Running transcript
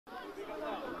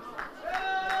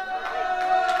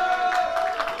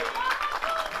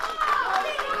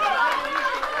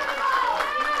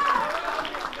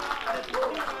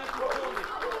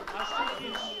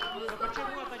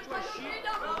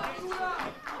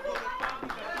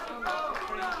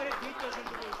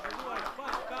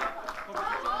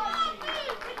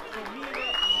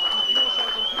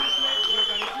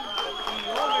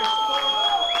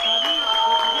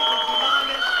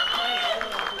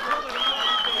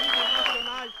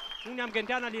Unë jam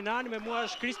Gentiana Linani, me mua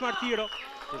është Kris Martiro.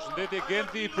 Përshëndetje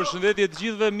Genti, përshëndetje të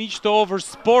gjithëve miq të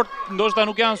Oversport. Ndoshta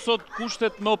nuk janë sot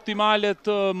kushtet më optimale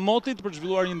të motit për të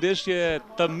zhvilluar një ndeshje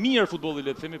të mirë futbolli,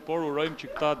 le të themi, por urojmë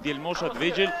që këta djelmosha të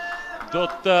vegjël do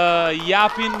të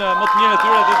japin më të mirën e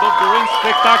tyre dhe do të durojnë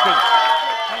spektakël.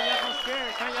 Ka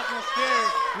një atmosferë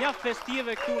mjaft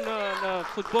festive këtu në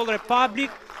Futboll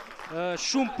Republic.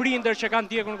 Shumë prindër që kanë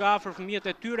ndjekur nga afër fëmijët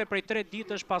e tyre prej 3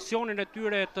 ditësh, pasionin e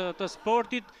tyre të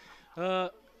sportit.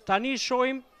 Tani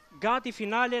shohim gati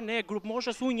finalen e grup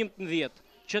moshës U11,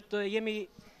 që të jemi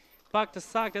pak të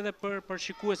saktë edhe për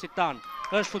shikuesit tanë.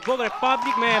 Është Futboll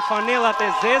Republic me fanellat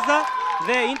e zeza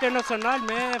dhe Internacional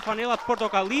me fanellat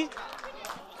portokalli.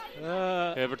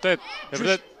 E vërtet.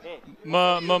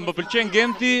 Më pëlqen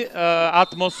Genti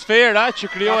atmosfera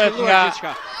që krijohet nga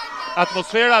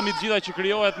atmosfera mi të gjitha që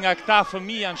krijohet nga këta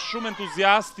fëmijë, janë shumë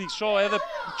entuziastë, shoh edhe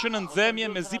që në nxemje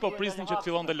mezi po prisnin që të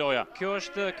fillonte loja. Ky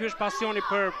është pasioni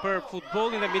për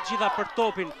futbollin dhe me të gjitha për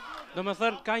topin.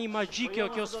 Domethënë ka një magji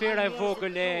kjo sfera e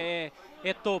vogël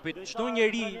e topit. Çdo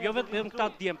njeri, jo vetëm këta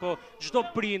të djem, po çdo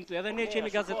prind, edhe ne që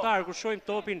jemi gazetarë, kur shohim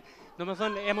topin,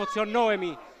 domethënë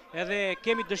emocionohemi edhe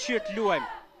kemi dëshirë të luajmë.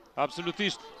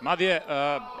 Absolutisht. Madje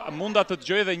munda të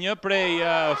dëgjoj edhe një prej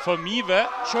fëmijëve.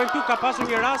 Shohim këtu ka pasur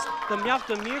një rast të mjaft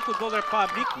të mirë Futboll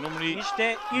Republic. Ishte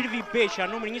Irvi Beqa,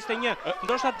 numri 21.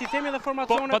 Ndoshta ti themi edhe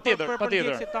formacionet për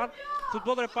ndjekësit tanë.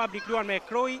 Futboll Republic luan me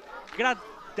Kroj, Grad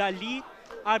Dali,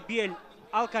 Arbiel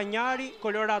Alkanjari,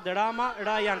 Kolorad Rama,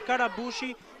 Rajan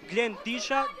Karabushi, Glen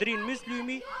Disha, Drin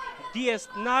Myslymi, Dies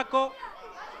Nako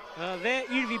dhe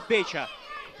Irvi Beqa.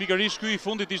 Pikërisht ky i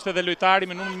fundit ishte dhe lojtari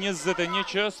me numrin 21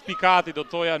 që spikati do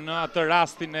thoja në atë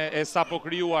rastin e sapo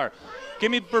krijuar.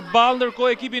 Kemi përballë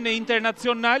ndërkohë ekipin e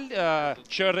Internacional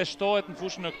që rreshtohet në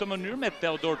fushën në këtë mënyrë me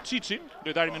Teodor Çiçin,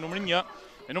 lojtari me numrin 1,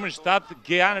 me numrin 7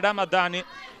 Gean Ramadani,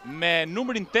 me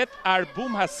numrin 8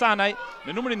 Arbum Hasanaj,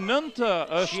 me numrin 9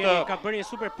 është ka bërë një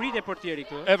super pritje portieri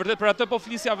këtu. E vërtet, për atë po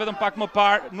flisja vetëm pak më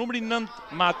parë, numri 9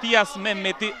 Matias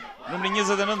Mehmeti, numri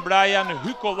 29 Brian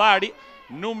Hykollari,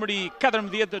 numri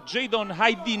 14 Jadon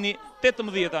Hajdini,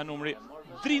 18 numri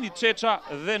Drini Çeça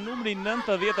dhe numri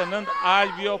 99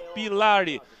 Alvio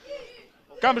Pillari.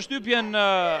 Kam përshtypjen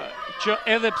që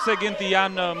edhe pse Genti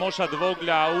janë mosha të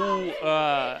vogla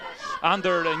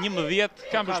under 11,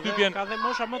 kam përshtypjen ka dhe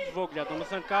mosha më të vogla,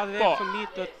 domethënë ka dhe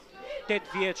fëmijë të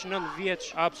 8 vjeç, 9 vjeç.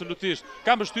 Absolutisht.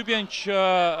 Kam përshtypjen që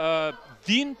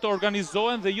din të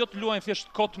organizohen dhe jo të luajnë thjesht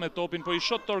kot me topin, po i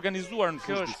shoh të organizuar në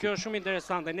fushë. Kjo është shumë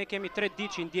interesante. Ne kemi 3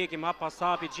 ditë që i ndjekim hap pas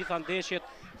hapi gjitha ndeshjet,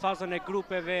 fazën e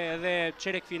grupeve edhe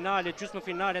çerek finale,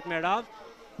 gjysmëfinalet me radhë.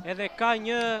 Edhe ka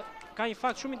një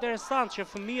fakt shumë interesant që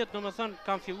fëmijët domethënë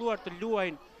kanë filluar të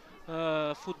luajnë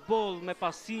futboll me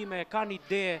pasime, kanë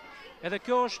ide. Edhe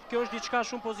kjo është diçka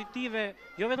shumë pozitive,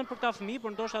 jo vetëm për ta fëmijë,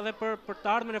 por ndoshta edhe për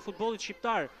të ardhmen e futbollit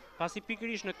shqiptar. Pasi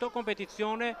pikërisht në këto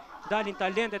kompeticione dalin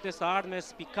talentet e së ardhmes,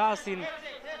 spikasin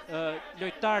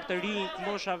lojtar të rinj të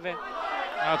moshave.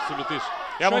 Absolutisht.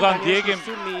 Ja mund ta ndjekim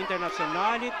sulmi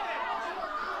Internacionalit.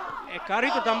 E ka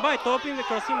arritur ta mbajë topin dhe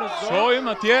krosim në zonë. Shohim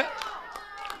atje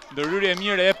ndërhyrje e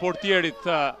mirë e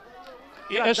portierit.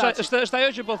 Është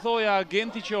ajo që po thoja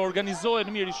Genti, që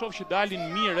organizohen mirë, i shoh që dalin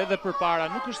mirë edhe përpara,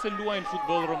 nuk është se luajnë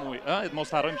futboll rromuj,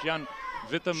 mos harrojmë që janë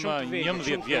vetëm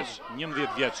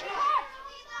 11 vjeç.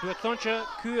 Duhet thonë që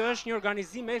ky është një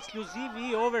organizim ekskluziv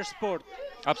i Oversport.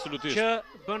 Absolutisht. Që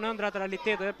bën ëndrat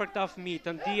realitet edhe për këta fëmijë,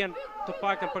 të ndihen të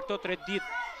paktën për këto 3 ditë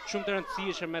shumë të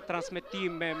rëndësishme, me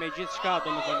transmetim, me gjithçka,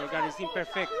 domethënë organizim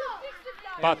perfekt.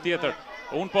 Patjetër.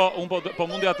 Unë po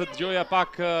mundja të dëgjoja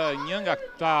pak një nga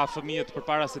këta fëmijët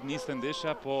përpara se të niste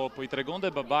ndeshja, po i tregonte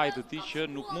babait të tij që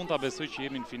nuk mund ta besoj që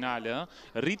jemi në finale,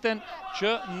 Rriten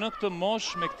që në këtë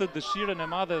moshë me këtë dëshirën e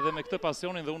madhe dhe me këtë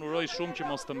pasionin, dhe unë uroj shumë që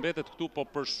mos të mbetet këtu, po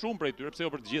për shumë prej tyre, pse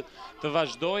jo për të gjithë, të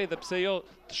vazhdoj dhe pse jo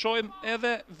të shohim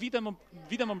edhe vite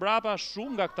më mbrapa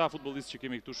shumë nga këta futbollistë që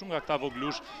kemi këtu, shumë nga këta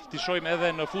voglush, t'i shohim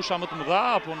edhe në fusha më të mëdha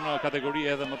apo në kategori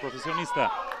edhe më profesioniste.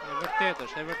 E vërtet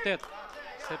është, e vërtet.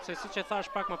 Sepse siç e thash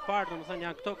pak më parë, domethënë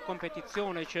janë këto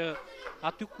kompeticione që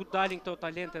aty ku dalin këto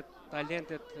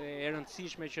talentet e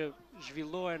rëndësishme që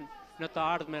zhvillohen në të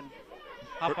ardhmen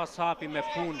hap pas hapi me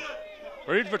punë.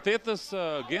 Për të vërtetës,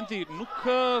 Genti, nuk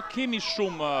kemi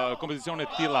shumë kompeticione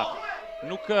të tilla.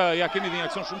 Nuk ja kemi dhe një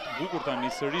aksion shumë të bukur tani,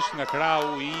 sërish nga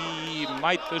krau i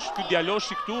majt është ky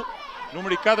djaloshi këtu,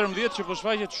 numri 14 që po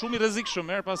shfaqet shumë i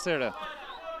rrezikshëm her pas here.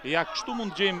 Ja, kështu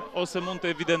mund të gjejmë ose mund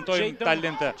të evidentojmë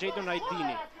talente. Jadon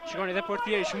Hajdini. Shikoni edhe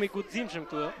portieri shumë i guximshëm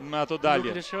këtu. Me ato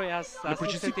dalje. Nuk lëshoj as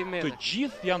të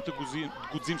gjithë janë të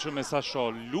guximshëm me sa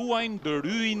shoh. Luajnë,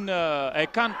 ndryjnë, e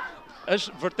kanë,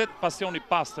 është vërtet pasion i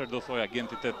pastër, do thoja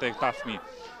Genti te këta fëmijë.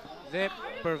 Dhe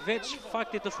përveç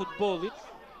faktit të futbollit,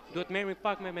 duhet merremi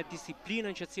pak me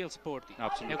disiplinën që sjell sporti.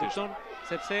 Absolutisht. E kupton,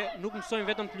 sepse nuk mësojmë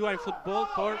vetëm të luajmë futboll,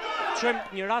 por çojmë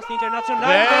një rast internacional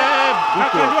Dhe ka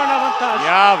bukur. kaluar në avantazh.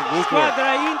 Ja, bukur.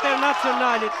 Skuadra e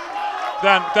Internacionalit.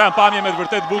 Këto janë pamje me të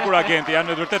vërtet bukur agenti, janë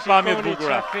me të vërtet pamje të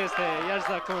bukura. Shikoni çfarë feste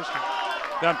jashtëzakonshme.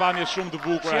 Këto janë pamje shumë të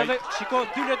bukura. Shiko,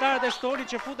 dy lojtarët e shtorit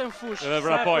që futen fush, Edhe sa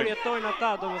vrapojnë. përjetojnë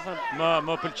ata, domethënë.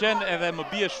 Më pëlqen edhe më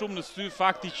bie shumë në sy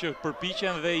fakti që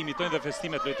përpiqen dhe imitojnë dhe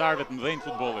festimet lojtarëve të mëdhenj të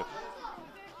futbollit.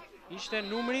 Ishte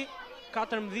numri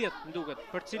 14, m'duket,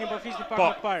 për cilin po flisni pak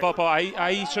më parë. Po,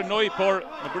 ai shënoi, por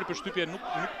më bëri përshtypje nuk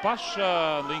pash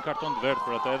ndonjë karton të verdh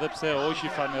për atë, edhe pse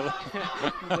hoqi fanellë.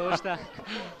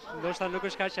 Ndoshta nuk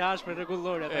është kaq e ashpër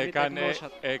rregullore E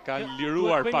kanë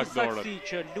liruar pak dorën. Duhet bëjmë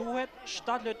që luhet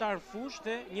 7 lojtarë në fushë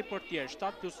dhe një portier,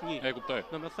 7+1. E kuptoj.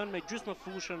 Domethënë me gjysmë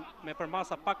fushën, me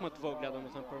përmasa pak më të vogla,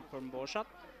 domethënë për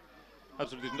mboshat.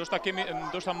 Absolutisht.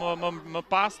 Ndoshta më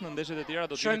pas në ndeshjet e tjera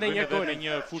do të bëjmë edhe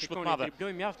një fushë më të madhe.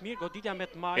 Dribloj mjaft mirë, goditja me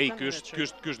të majtën. Ky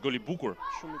është gol i bukur.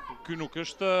 Shumë i bukur. Ky nuk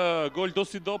është gol do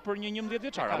si do për një 11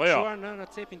 vjeçar, apo jo? Ka çuar në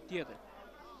cepin tjetër.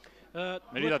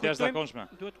 Merita të jashtëzakonshme.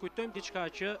 Duhet kujtojmë diçka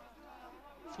që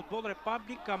Futboll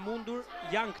Republic ka mundur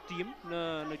Young Team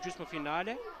në gjysmë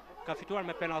finale, ka fituar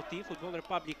me penalti Futboll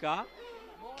Republic A.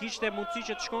 Kishte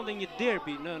mundësi që të shkonte një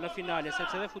derbi në finale,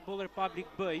 sepse edhe Futboll Republic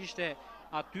B ishte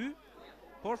aty,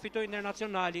 por fitoi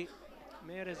Internacionali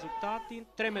me rezultatin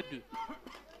 3-2.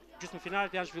 Gjysmë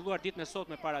finalet janë zhvilluar ditën e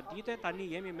sotme para dite, tani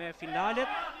jemi me finalet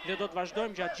dhe do të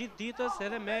vazhdojmë gjatë gjithë ditës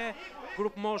edhe me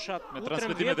grup moshat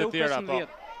U13 dhe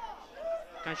U15.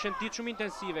 Kanë qenë ditë shumë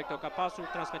intensive këto, ka pasur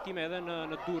transmetime edhe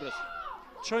në Durrës.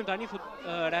 Shohim tani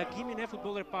reagimin e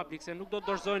Futboll Republic, se nuk do të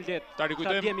dorëzojnë lehtë. Ta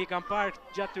djemi kanë parë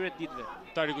gjatë këtyre ditëve.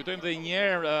 Ta rikujtojmë dhe një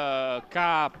herë, ka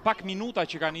pak minuta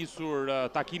që ka nisur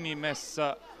takimi mes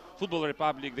Futboll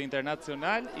Republic dhe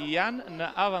Internacional, janë në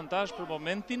avantazh për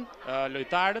momentin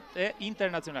lojtarët e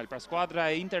Internacional. Pra skuadra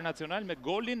e Internacional me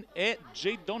golin e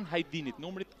Jadon Hajdinit,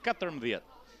 numrit 14.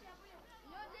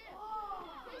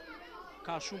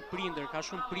 Ka shumë prinder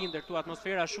këtu,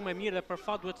 atmosfera shumë e mirë dhe për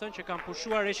fat duhet thënë që kanë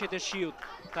pushuar reshjet e shiut.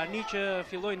 Tani që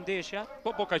fillojnë ndeshja,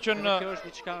 ka qenë kjo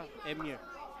është diçka e mirë.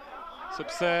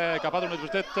 Sepse ka patur me të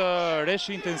vërtet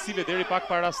reshje intensive deri pak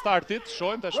para startit.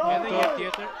 Shohim tashmë edhe një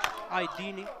tjetër,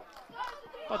 Hajdini.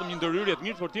 Patëm një ndërhyrje të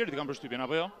mirë të portierit, kanë përshtypjen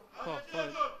apo jo? Po.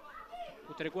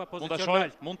 U tregua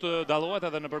pozicional. Mund të dallohet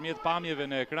edhe nëpërmjet pamjeve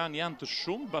në ekran, janë të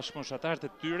shumë bashkëmoshatarët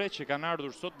e tyre që kanë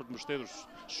ardhur sot për të mbështetur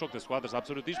shokët e skuadrës,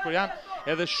 absolutisht, por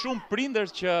janë edhe shumë prindër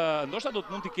që ndoshta do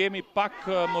të mund t'i kemi pak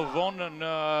më vonë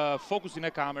në fokusin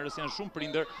e kamerës, janë shumë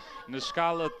prindër në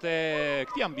shkallët e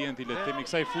këtij ambienti, le të themi,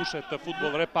 kësaj fushe të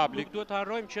Futboll Republic. Nuk duhet të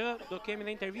harrojmë që do kemi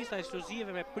edhe intervista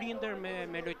ekskluzive me prindër,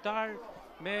 me lojtar,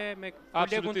 me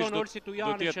kolegun tonë Olsi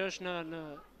Tujani që është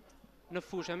në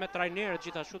fushë, me trajnerët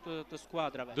gjithashtu të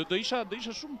skuadrave. Do isha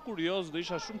shumë kurioz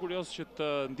që të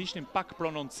ndiqnim pak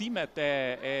prononcimet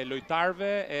e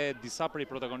lojtarëve, e disa prej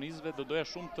protagonistëve, doja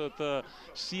shumë të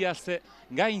shija se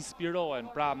nga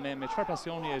inspirohen, pra me çfarë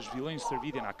pasioni e zhvillojnë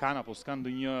stërvitjen, a kanë apo s'kan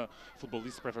ndonjë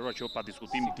futbollist preferuar që pa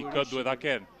diskutim ti kë duhet ta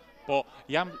kenë. Po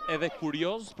jam edhe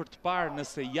kurioz për të parë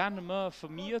nëse janë më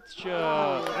fëmijët që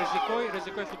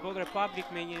rrezikoj Futboll Republic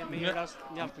me një rast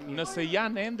mjaft të mirë. Nëse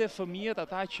janë ende fëmijët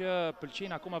ata që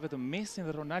pëlqejnë akoma vetëm Messin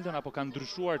dhe Ronaldon apo kanë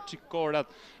ndryshuar çik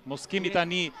korat, mos kemi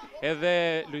tani edhe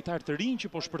lojtarë të rinj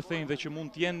që po shpërthejnë dhe që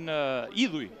mund të jenë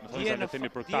idhuj, më thonë sa le të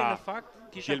themi për këta. Në fakt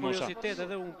kisha kuriozitet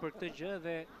edhe unë për këtë gjë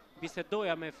dhe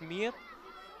bisedoja me fëmijët,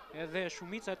 edhe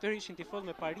shumica e tyre ishin tifozë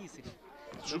me Parisin.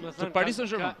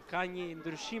 Ka një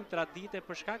ndryshim tradite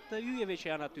për shkak të yjeve që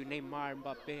janë aty, Neymar,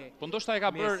 Mbappé. Po ndoshta e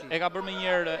ka bërë me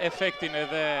njëherë efektin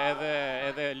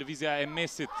edhe lëvizja e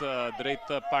Messit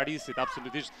drejt Parisit,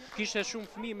 absolutisht. Kishte shumë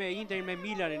fëmijë me Interin, me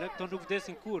Milanin, këto nuk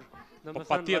vdesin kurrë.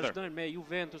 Domethënë vazhdojnë me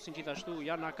Juventusin gjithashtu,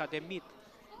 janë akademit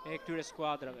e këtyre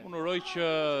skuadrave. Unë uroj që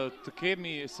të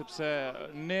kemi, sepse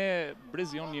ne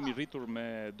Brezion jemi rritur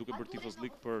me duke bërë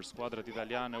tifozlik për skuadrat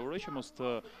italiane, uroj që mos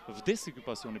të vdesi ky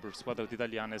pasioni për skuadrat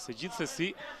italiane, se gjithsesi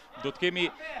do të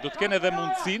kenë edhe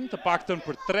mundësinë të paktën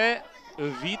për 3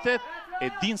 vite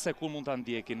e din se ku mund ta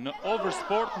ndjekin. Në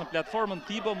Oversport, në platformën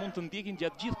Tibo mund të ndjekin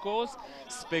gjatë gjithë kohës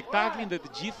spektaklin dhe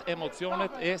të gjithë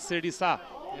emocionet e Serie A.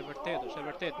 E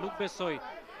vërtet,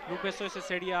 nuk besoj se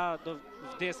seria do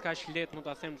vdes kaq lehtë, mund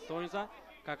ta them thonjza,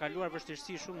 ka kaluar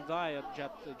vështirësi shumë dhaja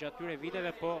gjatë këtyre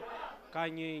viteve, po ka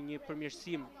një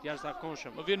përmirësim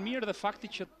jashtëzakonshëm. Më vjen mirë dhe fakti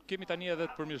që kemi tani edhe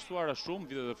të përmirësuara shumë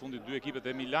vitet e fundit dy ekipet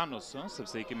e Milanos,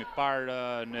 sepse i kemi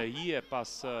parë në hije pas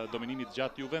dominimit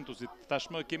gjatë Juventusit.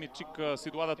 Tashmë kemi çik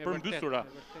situatat përmbysura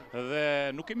dhe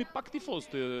nuk kemi pak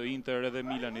tifoz të Inter edhe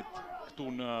Milanit këtu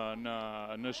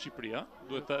në Shqipëri, ëh.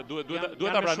 Duhet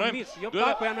ta pranojmë. Jo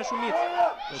pak, po janë në shumicë.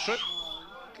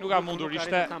 Nuk ka mundur,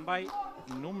 ishte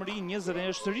numri 20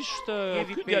 është sërish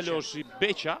ky djalosh i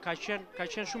Beqa. Ka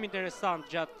qenë shumë interesant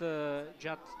gjatë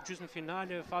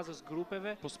gjysmëfinale, fazës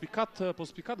grupeve. Po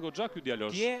spikat goxha ky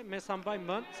djalosh. Dje me sa mbaj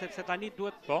mend, sepse tani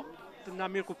duhet të na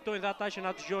mirë kuptojnë dhe ata që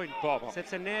na dëgjojnë.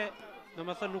 Sepse ne,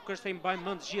 domethënë nuk është se i mbajmë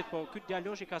mend gjithë, po ky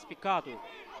djalosh i ka spikatur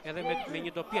edhe me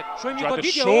një dopjet. Shohim një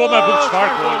goditje. Shumë e bukur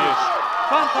çfarë goli është.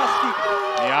 Fantastik.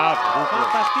 Ja, bukur.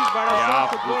 Fantastik barazon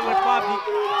futboll republik.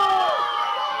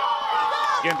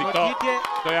 Gendi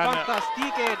këto janë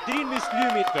fantastike, drin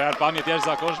Myslymit. Këto janë pamje të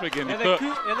jashtëzakonshme Gendi.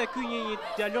 Edhe ky një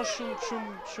djalosh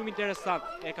shumë interesant.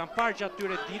 E kam parë gjatë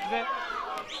tyre ditëve.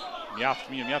 Mjaft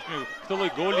mirë. Këtë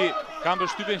lloj goli kam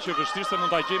përshtypjen që vështirë se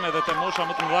mund ta gjejmë edhe te mosha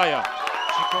më të mëdha.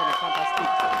 Shikoni, fantastik.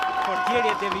 Portieri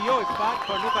e devijoi pak,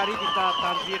 por nuk arriti ta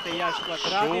nxjerrte jashtë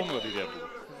kuadratit. Shumë goditje.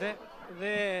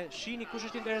 Dhe shihni kush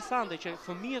është interesante që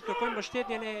fëmijët kërkojnë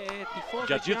mbështetjen e tifozëve.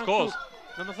 Gjatë gjithë kohës.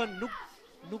 Domethënë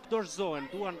nuk dorëzohen,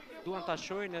 duan ta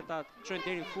shohin e ta çojnë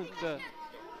deri në fund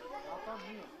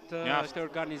këtë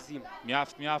organizim.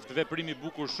 Mjaft, veprim i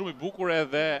bukur, shumë i bukur,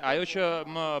 edhe ajo që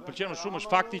më pëlqen më shumë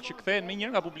është fakti që kthehen më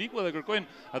njëherë nga publiku dhe kërkojnë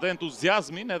atë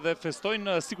entuziazmin edhe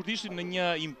festojnë sikur të ishin në një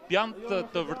impjant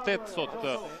të vërtet sot.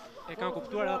 E kanë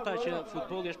kuptuar ata që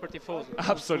futbolli është për tifozët.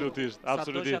 Absolutisht.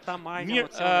 Mirë,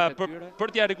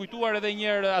 për t'ia rikujtuar edhe një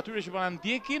herë atyre që po na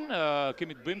ndjekin,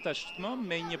 kemi të bëjmë tashmë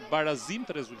me një barazim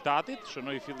të rezultatit.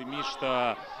 Shënoi fillimisht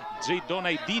Xhejdon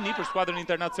Ajdini për skuadrën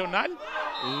Internacional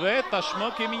dhe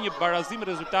tashmë kemi një barazim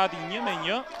rezultati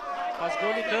 1-1 pas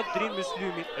golit të Drin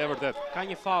Myslymit. E vërtet. Ka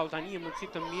një faul tani, një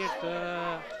mundësi të mirë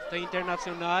të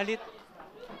Internacionalit.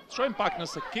 Shohim pak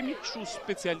nëse kemi kështu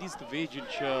specialist vegjël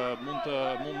që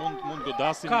mund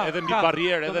godasin edhe mbi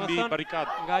barrierë, edhe mbi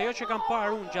barrikadë. Nga ajo që kam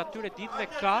parë unë gjatë tyre ditëve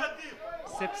ka,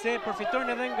 sepse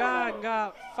përfitojnë edhe nga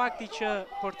fakti që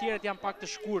portierët janë pak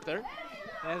të shkurtër,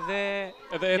 edhe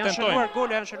janë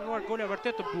shënuar gole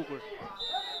vërtet të bukur.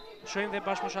 Shohim dhe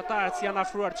bashkëmoshatarët si janë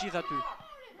afruar gjithë aty.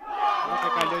 Nuk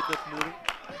e kaloi dot murin.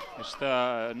 Ishte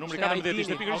numri 14,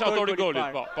 ishte pikërisht autori i golit,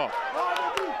 po.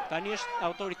 Tani është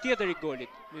autori tjetër i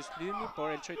golit, Myslymi, por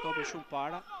e lçoi topin shumë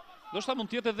para. Ndoshta mund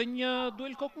të jetë edhe një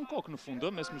duel kokë në kokë në fund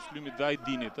mes Myslymit dhe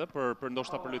Ajdinit, për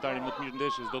ndoshta për lojtarin më të mirë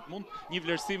ndeshjes do të mund një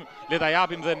vlerësim le ta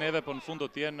japim dhe neve, po në fund do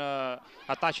të jenë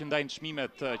ata që ndajnë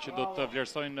çmimet që do të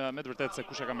vlerësojnë me të vërtetë se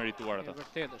kush e ka merituar atë.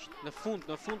 Vërtet është.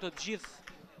 Në fund të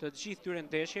gjithë tyre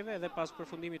ndeshjeve dhe pas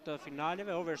përfundimit të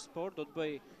finaleve, Oversport do të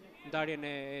bëj ndarjen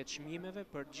e çmimeve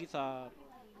për të gjitha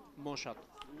moshat.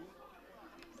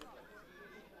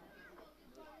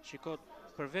 Shiko,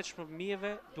 përveç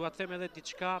fëmijëve, dua të them edhe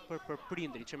diçka për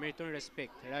prindrit që meritojnë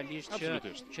respekt. Realisht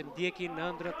që ndjekin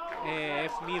ëndrrat e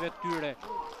fëmijëve tyre,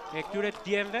 e këtyre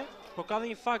djemve, por ka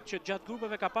dhe një fakt që gjatë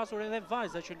grupeve ka pasur edhe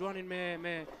vajza që luanin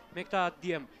me këta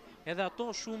djem. Edhe ato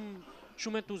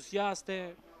shumë entuziaste.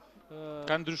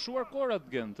 Ka ndryshuar korat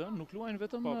Gent, nuk luajnë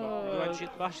vetëm luajnë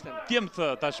gjithë bashkë. Tjemth,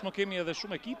 tashmë kemi edhe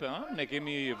shumë ekipe, ne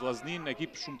kemi vllaznin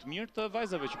ekip shumë të mirë të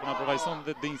vajzave që po na përvajson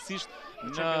dhe denjësisht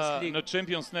në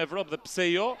Champions në Evropë dhe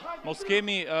pse jo, mos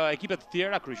kemi ekipe të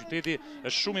tjera, kryeqyteti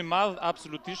është shumë i madh,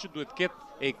 absolutisht duhet të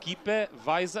ketë ekipe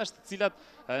vajzash të cilat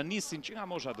nisin që nga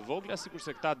mosha të vogla,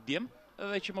 sikurse këta djem,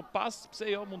 edhe që më pas, pse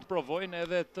jo, mund të provojnë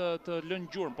edhe të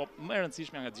lënë gjurmë, po më e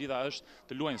rëndësishmja nga gjitha është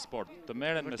të luajnë sport, të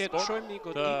merren me sport. Vërtet shohim një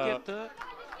goditje të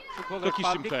futbollit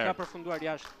publik ka përfunduar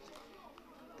jashtë.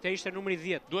 Këtë ishte numri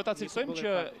 10. Duhet ta cilësojmë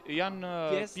që janë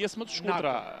pjesë më të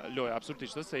shkurtra loja,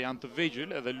 absolutisht, se janë të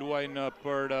vegjël edhe luajnë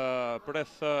për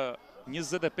rreth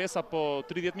 25 apo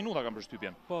 30 minuta kanë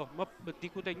përshtypjen. Po, më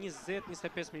diku te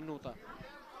 20-25 minuta.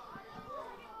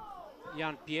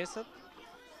 Janë pjesët.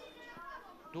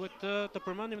 Duhet të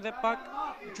përmendim dhe pak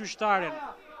gjyqtaren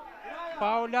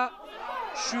Paula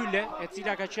Shyle, e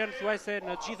cila ka qenë thuajse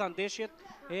në gjitha ndeshjet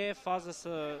e fazës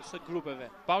së grupeve.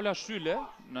 Paula Shyle,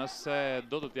 nëse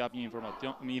do të t'jap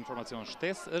një informacion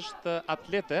shtesë, është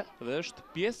atlete dhe është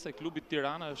pjesë e klubit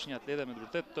Tirana, është një atlete me të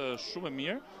vërtet shumë e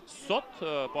mirë. Sot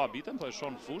po habitem, po e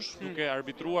shon fush, duke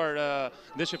arbitruar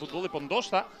ndeshje futbolli, po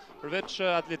ndoshta përveç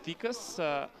atletikës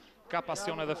ka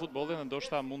pasion edhe futbollin dhe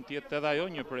ndoshta mund të jetë edhe ajo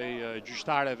një prej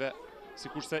gjyqtareve,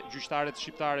 sikurse gjyqtarët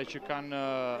shqiptare që kanë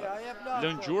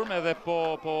lënë gjurmë edhe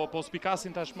po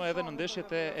spikasin tashmë edhe në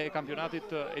ndeshjet e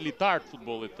kampionatit elitar të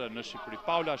futbollit në Shqipëri.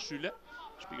 Paula Shyle,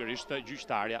 pikërisht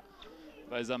gjyqtarja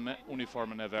vajza me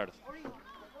uniformën e verdhë.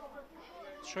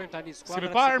 Shohim tani skuadrat. S'kemi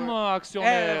parë më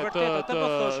aksione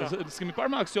s'kemi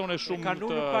parë më aksione shumë kanë të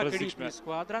ulur pak rrezikshme. ritmi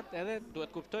skuadrat, edhe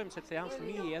duhet kuptojmë se janë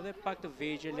fëmijë edhe pak të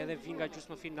vegjël, edhe vinë nga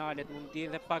gjysmëfinalet, mund të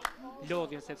edhe pak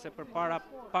lodhjen sepse përpara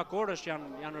pak orësh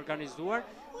janë organizuar.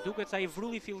 Duket sa i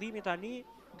vrulli fillimi tani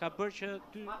ka bërë që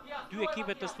dy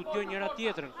ekipet të studiojnë njëra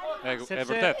tjetrën.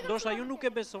 Sepse ndoshta ju nuk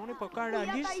e besoni, por ka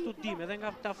realisht studim edhe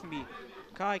nga këta fëmijë.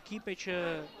 Ka ekipe që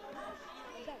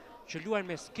luajnë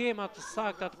me skema të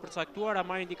sakta të përcaktuara,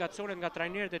 marrin indikacionet nga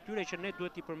trajnerët e tyre që ne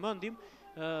duhet t'i përmendim,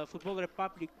 Football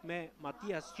Republic me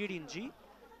Matias Qirinxhi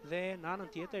dhe në anën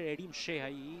tjetër Erim Sheha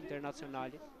i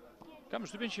Internacionalit. Kam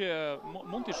shtypjen që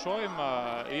mund t'i shohim,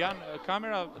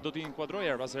 kamera do t'i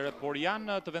inkuadroj pas herë, por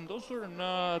janë të vendosur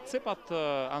në cepat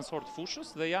ansor të fushës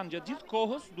dhe janë gjatë gjithë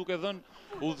kohës duke dhënë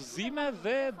udhëzime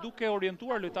dhe duke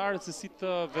orientuar lojtarët se si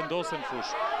të vendosen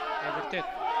fushë. E vërtet.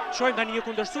 Shohim tani një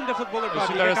kundërshtim të Football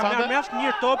Republic. Ka marrë mjaft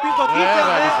mirë topin, goditën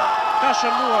dhe ka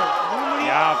shënuar numri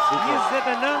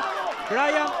 29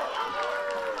 Brian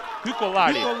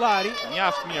Hykollari.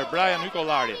 Mjaft mirë, Brian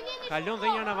Hykollari. Kalon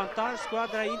dhe një avantazh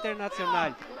skuadra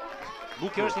Internacional.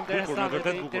 Kjo është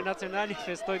interesante, Internacionali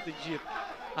festoi të gjithë.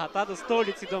 Ata të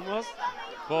stolit sidomos.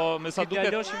 Po me sa duket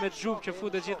djaloshi me xhup që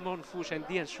futet gjithmonë në fushë,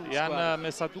 ndjen shumë skuadra. Janë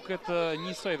me sa duket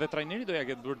njësoj dhe trajneri do ja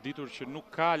ketë bërë ditur që nuk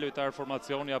ka lojtar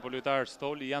formacioni apo lojtar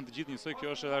stoli, janë të gjithë njësoj.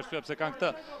 Kjo është edhe arsyeja pse kanë këtë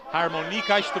harmoni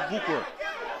kaq të bukur.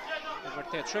 E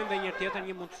vërtet, shohim edhe një tjetër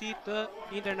një mundësi të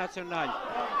Internacional.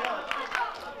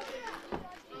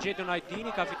 Gjedon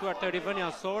Ajdini ka fituar të rivënie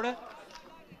ansore.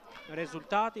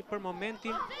 Rezultati për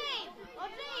momentin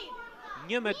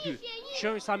 1-2.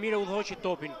 Shohim sa mirë udhëhoqi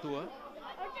topin këtu,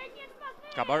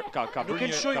 Nuk e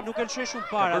lëshoj shumë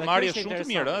para. Ka bërë marrje shumë të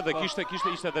mirë dhe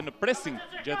ishte edhe në pressing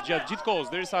gjatë gjithë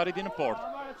kohës derisa arriti në port.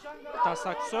 Ta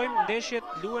saksojmë, ndeshjet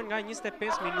luhen nga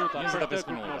 25 minuta.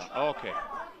 25 minuta. Okej.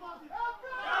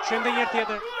 Shohim edhe një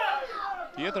tjetër.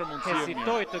 Tjetër mundësi.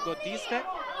 Hezitoi të godiste.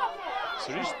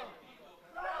 Sërish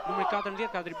numri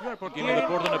 14 ka dribluar portierin. Kemi në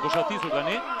portën e boshatisur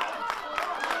tani.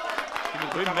 Kemi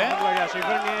bëjmë me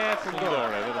vërnje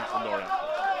fundore, vetëm fundore.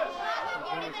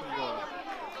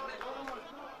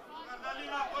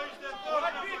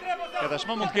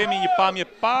 Tashmë mund të kemi një pamje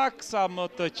paksa më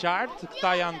të qartë.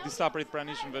 Këta janë disa prej të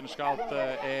pranishmëve në shkallët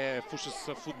e fushës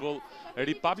Football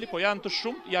Republic, po janë të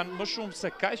shumë, janë më shumë se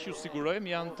kaq, ju sigurojmë,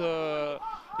 janë të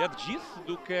gjithë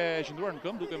duke qëndruar në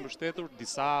këmbë, duke mbështetur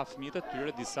disa fëmijët e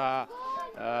tyre, disa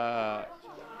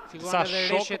filluan edhe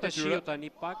rreshjet e shiut tani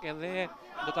pak, edhe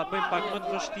do ta bëjmë pak më të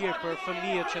vështirë për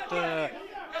fëmijët që të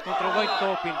kontrollojnë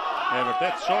topin. E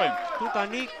vërtet, shohim. Këtu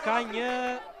tani ka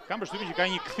Kam përshtypjen që ka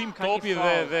një kthim topi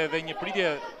dhe një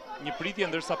pritje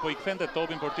ndërsa po i kthente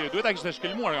topin portieri. Duhet ta kishte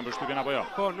shkelmuar, kam përshtypjen apo jo?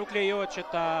 Po, nuk lejohet që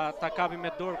ta kapi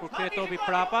me dorë kur kthehet topi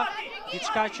prapa.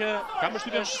 Diçka që kam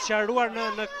përshtypjen është sqaruar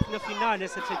në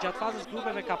finale, sepse gjatë fazës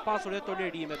grupeve ka pasur edhe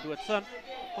tolerime, duhet thënë.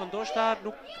 Po ndoshta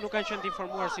nuk kanë qenë të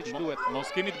informuar siç duhet.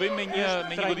 Mos kemi të bëjmë me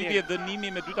një goditje dënimi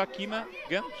me dy takime,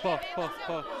 Gen? Po,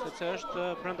 sepse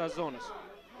është brenda zonës.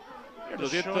 Do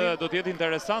të jetë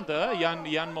interesante,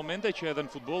 janë momente që edhe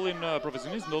në futbollin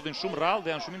profesionist ndodhin shumë rrallë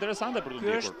dhe janë shumë interesante për të ndjekur.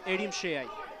 Ky është Erim Shehaj,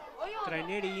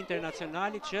 trajneri i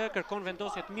Internacionalit që kërkon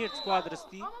vendosje të mirë të skuadrës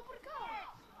tij.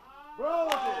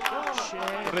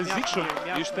 Rrezikshëm,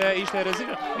 ishte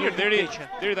rrezikshëm. Mirë,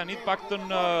 deri tani të paktën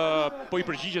po i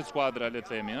përgjigjet skuadra, le të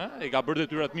themi, e ka bërë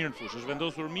detyrat mirë në fushë, është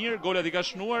vendosur mirë, golat i ka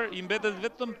shënuar, i mbetet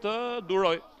vetëm të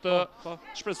duroj, të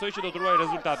shpresoj që do të ruaj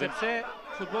rezultatin. Sepse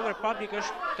Football Republic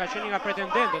ka qenë nga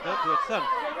pretendentët, duhet thënë.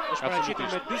 Është paraqitur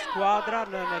me dy skuadra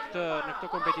në këtë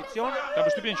kompeticion. Kam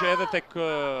përshtypjen që edhe tek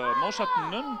moshat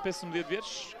nën 15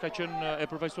 vjeç ka qenë e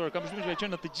përfaqësuar. Kam përshtypjen që ka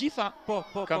qenë në të gjitha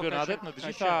kampionatet,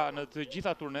 në të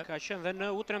gjitha turnet. Ka qenë dhe në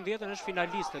U13 është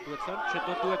finaliste, duhet thënë, që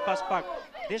do duhet pas pak.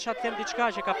 Desha të them diçka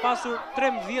që ka pasur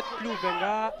 13 klube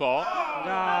nga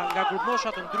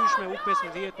grupmosha të ndryshme,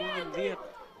 U15, U11,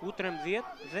 U13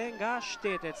 dhe nga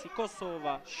shtetet si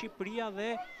Kosova, Shqipëria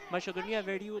dhe Maqedonia e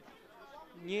Veriut,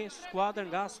 një skuadër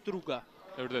nga Struga.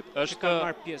 Është ka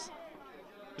marrë pjesë.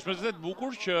 Është vërtet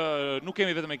bukur që nuk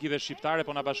kemi vetëm ekipe shqiptare,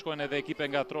 po na bashkojnë edhe ekipe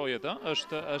nga trojet,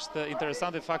 Është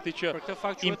interesante fakti që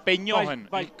impenjohen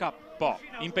BalCup. Po,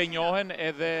 impenjohen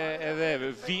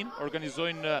edhe vinë,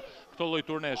 organizojnë këto lloj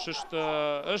turnesh. Është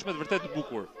me të vërtetë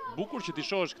bukur. Bukur që ti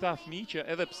shohësh këta fëmijë që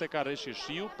edhe pse ka rreshje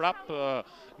shiu, prap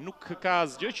nuk ka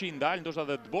asgjë që i ndal, ndoshta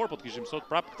edhe dbor po të kishim sot,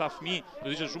 prap këta fëmijë do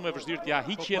të ishte shumë e vështirë t'ja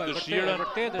hiqje dëshirën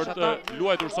për të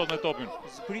luajtur sot me topin.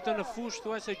 Zbritën në fushë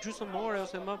thuajse gjysmëore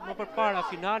ose më përpara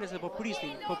finales dhe po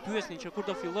prisnin, po pyesnin që kur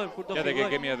do fillojmë, kur do fillojmë. Edhe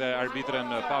kemi edhe arbitren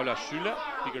Paula Shyle,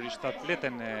 pikërisht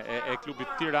atleten e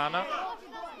klubit Tirana.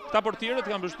 Këta portierët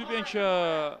kanë përshtypjen që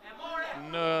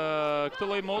në këtë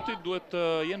lloj moti duhet të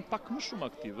jenë pak më shumë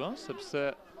aktiv, sepse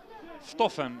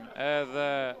ftofen edhe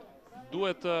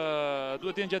duhet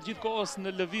jenë gjatë gjithë kohës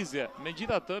në lëvizje.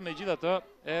 Megjithatë,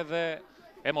 edhe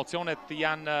emocionet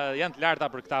janë të larta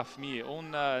për këta fëmijë.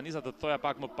 Unë nisa të thoja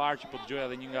pak më parë që po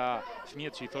dëgjoja edhe një nga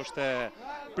fëmijët që i thoshte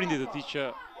prindit të tij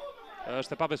që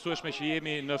është e pabesueshme që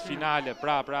jemi në finale,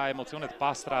 pra emocionet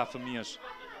pastra fëmijësh.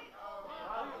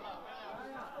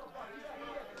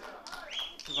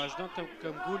 Vazhdon të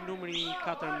këmbgul numri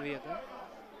 14.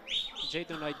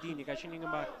 Jadon Ajdini ka qenë një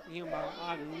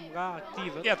nga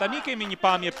aktivët. Ja, tani kemi një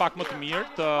pamje pak më të mirë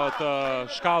të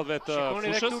shkallëve të fushës. Shikoni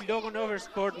edhe këtu logon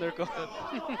Oversport ndërkohë.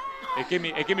 E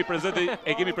kemi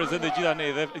prezente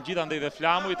gjithandej dhe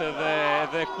flamujt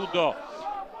edhe kudo.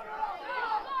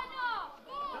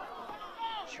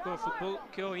 Shiko, futboll,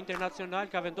 kjo Internacional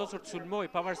ka vendosur të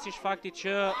sulmoj, pavarësisht faktit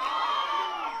që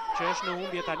është në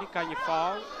humbje tani, ka një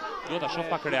faul. Duhet ta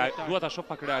shoh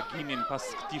pak reagimin pas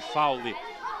këtij faulli.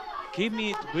 Kemi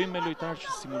të bëjmë me lojtarë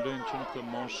që simulojnë që në këtë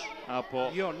moshë, apo...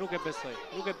 Jo, nuk e besoj.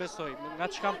 Nga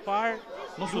që kam parë,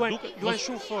 luajnë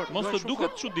shumë fort. Mos të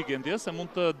duket çuditëndje, se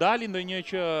mund të dalin ndonjë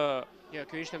që...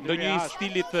 ndonjë i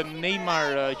stilit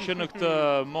Neymar që në këtë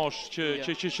moshë,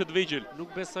 që të vegjël. Nuk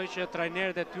besoj që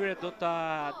trajnerët e tyre do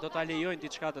ta lejojnë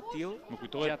diçka të tillë.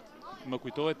 Më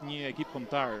kujtohet një ekip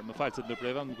kombëtar, më falë se të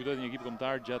ndërpreva, më kujtohet një ekip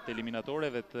kombëtar gjatë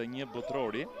eliminatoreve të një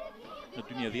botrori në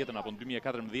 2010 apo në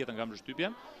 2014 nga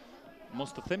përshtypjen. Mos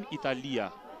të them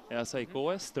Italia e asaj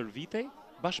kohe stërvitej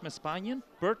bashkë me Spanjën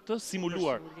për të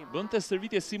simuluar. Bënte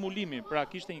stërvitje simulimi, pra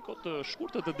kishte një kohë të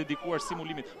shkurtër të dedikuar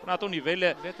simulimit. Në ato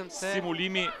nivele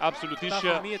simulimi absolutisht që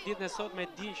ta fëmijët ditën e sotme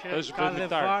di që ka dhe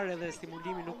VAR edhe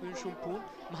simulimi nuk hyn shumë punë,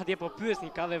 madje po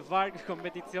pyesni ka dhe VAR në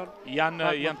kompeticion.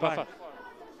 Janë pa.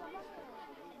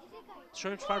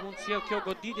 Shohim çfarë mund të sjellë kjo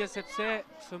goditje, sepse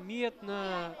fëmijët në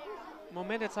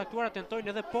momente të caktuara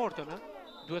tentojnë edhe portën,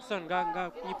 duhet thënë nga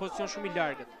një pozicion shumë i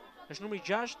largët. Është numri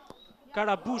 6,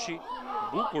 Karabushi.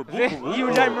 Bukur. Ju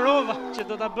lajmërova që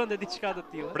do ta bënte diçka të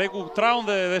tillë. Preku traun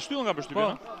dhe shtyllën nga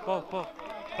përshtypjen. Po.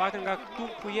 Paktën nga këtu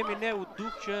ku jemi ne u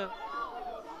duk që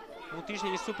mund të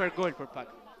ishte një super gol për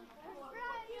pak.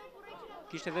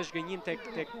 Kishte edhe zhgënjim tek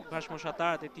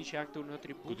bashkëmoshatarët e tij që janë këtu në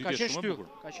tribunë.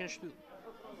 Ka qenë shtyllë.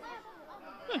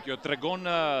 Kjo tregon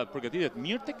përgatitje të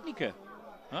mirë teknike.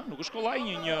 Nuk është kollaj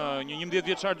një 11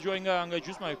 vjeçar dëgjoj nga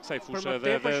gjysma e kësaj fushë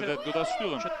dhe do ta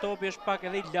shtyllën. Që topi është pak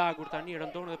edhe i lagur tani,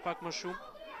 rëndon edhe pak më shumë.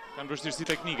 Kanë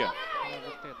vështirësi teknike.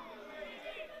 Vërtet.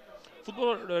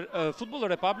 Futbolli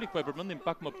Republic, po e përmendim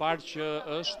pak më parë që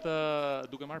është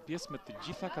duke marrë pjesë me të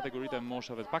gjitha kategoritë e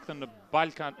moshave, paktën në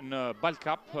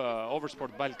BalCup,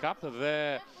 Oversport BalCup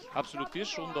dhe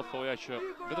absolutisht unë do thoja që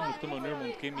vetëm në këtë mënyrë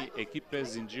mund të kemi ekipe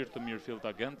zinxhir të mirëfillt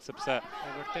agent, sepse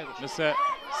nëse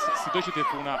sido që të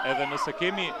puna edhe nëse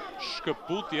kemi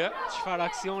shkëputje, çfarë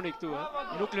aksioni këtu,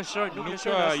 nuk lëshojnë,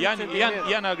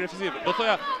 janë agresiv. Do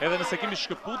thoja edhe nëse kemi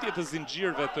shkëputje të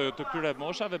zinxhirëve të këtyre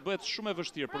moshave bëhet shumë e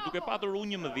vështirë, por duke patur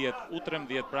U11,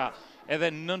 U13, pra edhe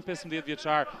nën 15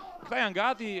 vjeçar, këta janë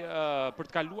gati për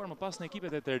të kaluar më pas në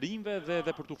ekipet e të rinjve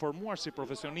dhe për të formuar si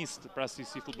profesionist, pra si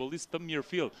futbollist të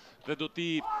mirëfill. Dhe do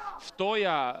t'i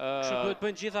ftoja duhet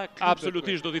bëjnë gjitha klubet.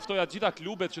 Absolutisht, do t'i ftoja gjitha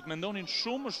klubet që të mendonin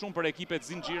shumë për ekipet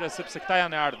zinxhire, sepse këta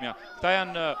janë e ardhmja. Këta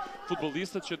janë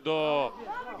futbollistët që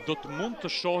do të mund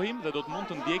të shohim dhe do të mund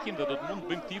të ndjekim dhe do të mund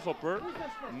të bëjmë tifo për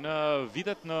në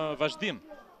vitet në vazhdim.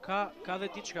 Ka dhe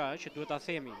diçka që duhet ta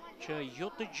themi, që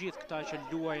jo të gjithë këta që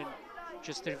luajnë,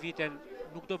 që stërviten,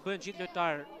 nuk do bëhen gjithë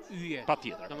lojtar yje.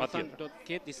 Patjetër. Do të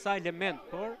ketë disa element,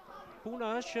 por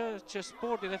puna është që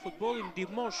sporti dhe futbolli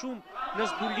ndihmon shumë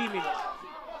në zbulimin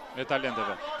e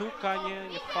talenteve. Tu ka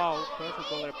një faul për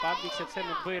Futboll Republic sepse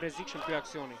nuk bëi rrezikshëm ky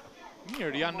aksioni.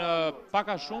 Mirë, janë pak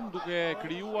a shumë duke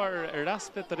krijuar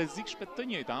raste të rrezikshme të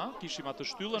njëjta, kishim atë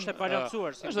shtyllën.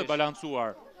 Është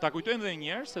balancuar. Ta kujtojmë edhe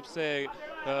një herë sepse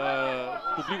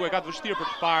publiku e ka të vështirë për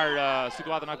të parë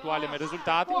situatën aktuale me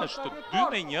rezultatin, është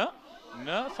 2-1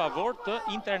 në favor të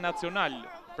Internacional.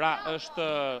 Pra është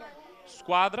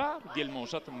skuadra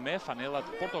djelmoshat me fanellat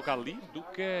portokalli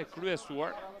duke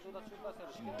kryesuar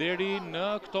deri në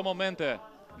këto momente.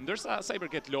 Ndërsa sa i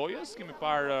përket lojës, kemi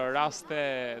parë raste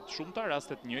të shumta,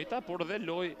 raste të njëjta, por edhe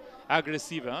lojë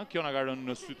agresive. Kjo na ka rënë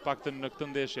në sy të paktën në këtë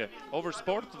ndeshje.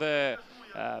 Oversport dhe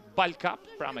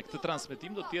BalCup, pra me këtë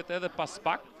transmetim do të jetë edhe pas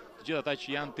pak. Të gjithë ata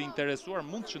që janë të interesuar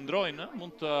mund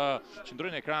të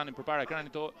qëndrojnë ekranin përpara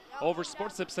ekranit të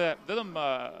Oversport, sepse vetëm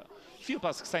fill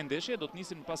pas kësaj ndeshje do të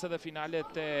nisin pas edhe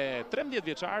finalet e 13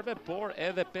 vjeçarëve, por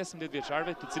edhe 15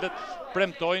 vjeçarëve, të cilët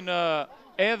premtojnë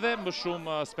edhe më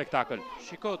shumë spektakël.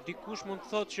 Shiko, dikush mund të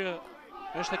thotë që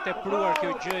është e tepruar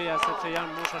kjo gjëja sepse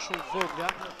janë mosha shumë vogla,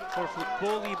 por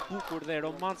futbolli i bukur dhe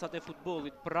romancat e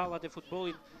futbollit, prallat e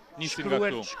futbollit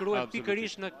shkruhen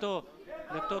pikërisht në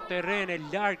këto terrene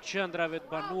larg qendrave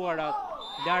të banuara,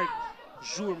 larg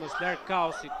zhurmës, larg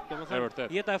kaosit.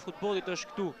 Domethënë jeta e futbollit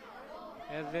është këtu.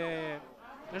 Edhe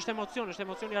është emocion i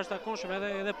jashtëzakonshëm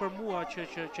edhe për mua që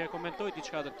e komentoj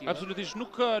diçka të tillë. Absolutisht,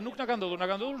 nuk na ka ndodhur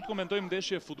të komentojmë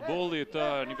ndeshje futbolli të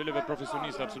niveleve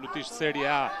profesioniste, absolutisht Serie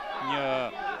A, një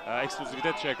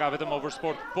ekskluzivitet që e ka vetëm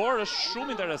Oversport, por është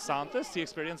shumë interesante si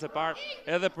eksperiencë e parë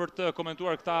edhe për të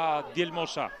komentuar këta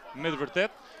djelmosha me të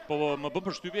vërtet, po më bën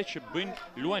përshtypje që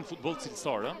luajnë futboll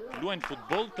cilësor, luajnë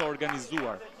futboll të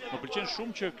organizuar. Më pëlqen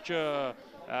shumë që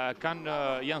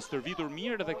janë stërvitur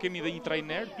mirë dhe kemi dhe dy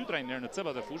trajner në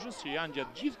cepat e fushës që janë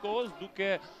gjatë gjithë kohës duke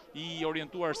i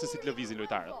orientuar se si të lëvizin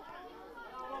lojtarët.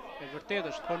 E vërtet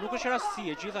është, por nuk është rastësi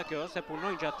e gjitha kjo, se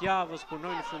punojnë gjatë javës,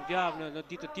 punojnë në fundjavë, në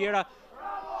ditë të tjera,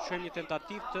 shohim një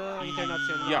tentativë të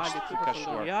internacionalit të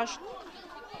përfundon jashtë.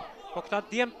 Po këta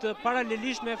djemt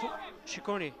paralelisht me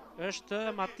shikoni, është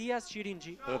Matias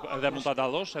Qirinxhi. Dhe mund ta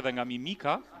dallosh edhe nga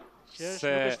mimika, se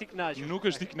nuk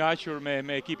është i kënaqur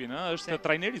me ekipin, është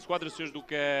trajneri i skuadrës që është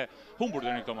duke humbur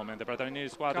deri në këto momente, pra trajneri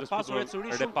i skuadrës ka pasur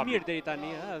ecuri shumë mirë deri tani,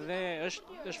 dhe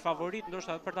është favorit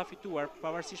ndoshta për ta fituar,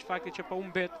 pavarësisht faktit që po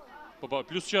humbet. Po,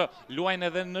 plus që luajnë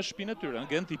edhe në shtëpinë e tyre,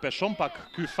 Genti peshon pak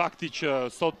ky fakti që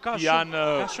sot janë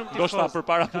ndoshta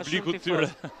përpara publikut të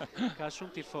tyre. Ka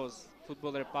shumë tifoz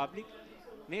Football Republic.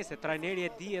 Nëse trajneri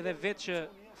e di edhe vetë që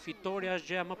fitoria është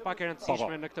gjëja më pak e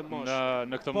rëndësishme në këtë moshë.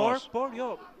 Në këtë moshë.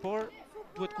 Por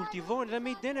duhet kultivohen edhe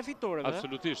me idenë e fitoreve.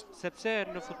 Absolutisht. Sepse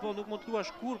në futboll nuk mund të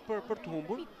luash kurrë për të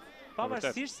humbur,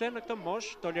 pavarësisht se në këtë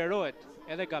moshë tolerohet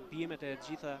edhe gabimet e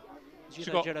gjitha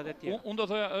gjërat e tjera. Unë do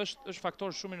thoja është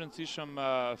faktor shumë i rëndësishëm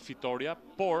fitoria,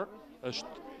 por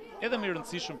është edhe më i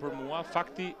rëndësishëm për mua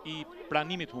fakti i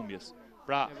pranimit humbjes.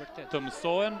 Pra, të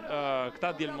mësohen këta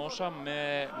djelmosha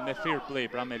me fair play,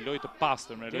 pra me lojë të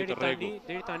pastër, me lojë të rregull.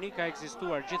 Deri tani ka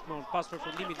ekzistuar gjithmonë pas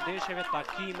përfundimit të ndeshjeve,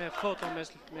 takime, foto mes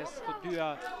të dyja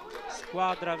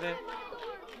skuadrave.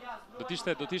 Do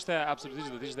t'ishte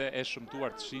absolutisht e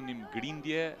shëmtuar të shihnim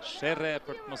grindje, sherre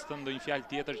për të mos thënë ndonjë fjalë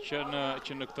tjetër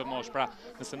që në këtë moshë. Pra,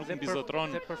 nëse nuk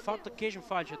mbizotron. Dhe për fat të keq, më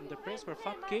fal që të ndërpres, për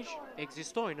fat të keq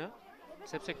ekzistojnë,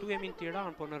 sepse këtu jemi në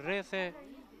Tiranë, po në rrethe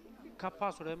ka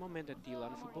pasur edhe momente të tilla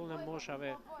në futbollin e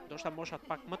moshave, ndoshta moshat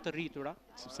pak më të rritura,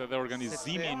 sepse dhe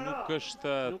organizimi nuk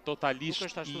është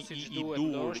totalisht i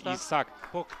dur, i sakt.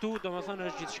 Po këtu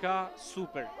domethënë është gjithçka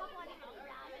super.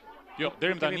 Jo,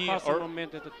 deri më tani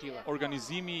momente të tilla.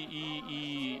 Organizimi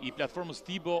i platformës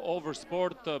Tibo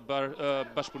Oversport,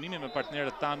 bashkëpunimi me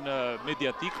partnerët tanë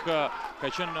mediatik, ka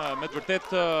qenë me të vërtet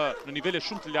në nivele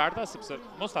shumë të larta, sepse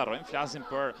mos harrojmë, flasim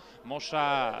për mosha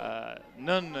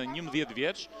nën 11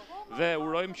 vjeç, dhe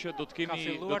urojmë që do të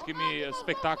kemi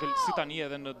spektakël si tani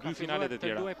edhe në dy finalet e tjera. Ka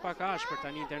filluar të luaj pak ashpër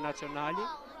tani Internacionali,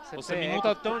 sepse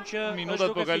minutat që është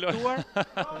duke fituar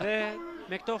dhe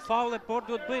me këto faulle, por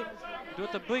duhet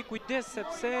të bëj kujdes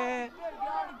sepse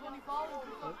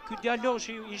ky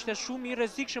djalosh ishte shumë i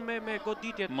rrezikshëm me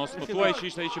goditjet. Mos më thuaj që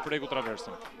ishte ai që preku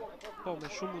traversën. Po, me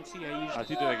shumë mundësi ai ishte.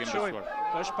 Aty do e kemi besuar.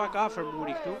 Është pak afër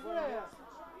muri këtu.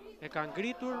 E ka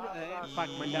ngritur pak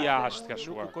më lart. Jashtë ka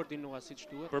shkuar. Nuk u koordinua siç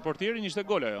duhet. Për portierin ishte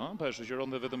gol ajo, po e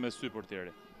shoqëronte vetëm me sy portieri.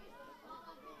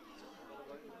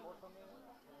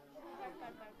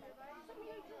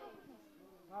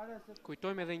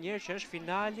 Kujtojmë edhe një herë që është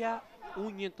finalja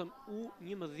U11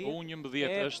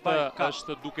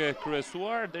 është duke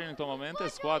kryesuar deri në këto momente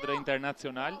skuadra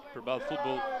Internacional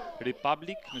Football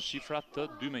Republic në shifra të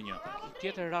 2-1.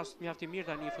 Tjetër rast mjaft i mirë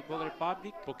tani i Football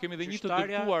Republic. Po kemi edhe një të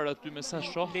dërtuar aty me sa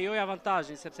shoh. Lejoj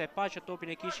avantazhin sepse pa që topin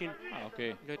e kishin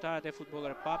lojtarët e Football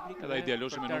Republic. Edhe ai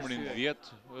djaloshi me numrin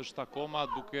 10 është akoma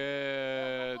duke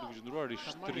qëndruar i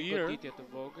shtrirë.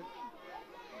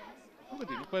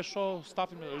 Nuk e shoh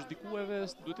stafin, është diku edhe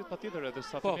duhet të jetë patjetër edhe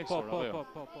stafi mjekësor, apo jo?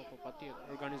 Po, patjetër.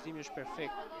 Organizimi është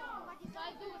perfekt.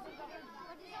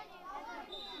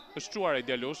 Është çuar ai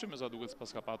djaloshi, me sa duket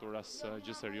s'pas ka patur as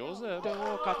gjë serioze.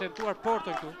 Ka tentuar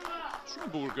Porto këtu.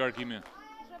 Shumë bukur ky arkimi.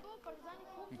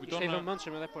 Ishte i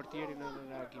vëmendshëm edhe portieri në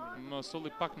reagimin. Më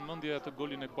solli pak në mendje atë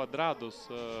golin e Cuadrados,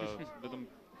 vetëm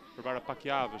përpara pak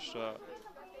javësh.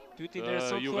 Ty t'i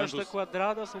intereson thua të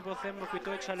Cuadrados, unë po them më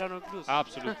kujtoj Çalhanoglus.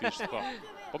 Absolutisht, po.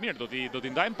 Po mirë, do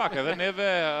t'i ndajmë pak edhe neve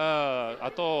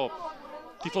ato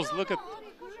tifozllëkët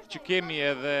që kemi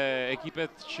edhe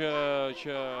ekipet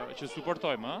që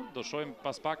suportojmë, do shohim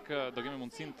pas pak, do kemi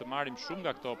mundësinë të marrim shumë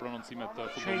nga këto prononcimet të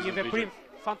futbollit. Një veprim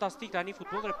fantastik tani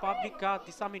Football Republic ka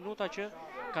disa minuta që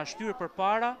ka shtyrë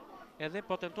përpara edhe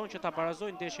po tenton që ta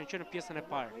barazojnë ndeshjen që në pjesën e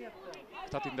parë.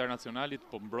 Këta të Internacionalit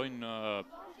po mbrojnë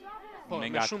me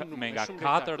nga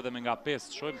 4 dhe me nga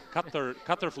 5. Shohim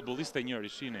 4 futbollistë e njëri,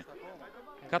 shihni.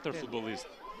 4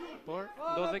 futbollistë. Por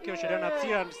ndodhe kjo që lënë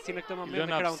hapësira si në këtë moment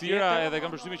lënë hapësira edhe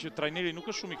kam përshtypjen që trajneri nuk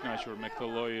është shumë i kënaqur me këtë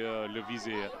lloj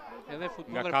lëvizjeje. Edhe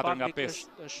futbolli nga 4 nga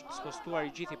 5 është spostuar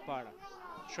i gjithë i para.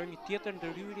 Shohim një tjetër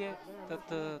ndërhyrje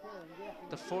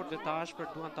të fortë dhe të ashpër,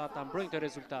 duan ta mbrojnë këtë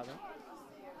rezultat.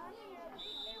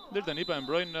 Deri tani pa e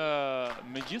mbrojnë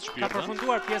me gjithë shpirtin. Ka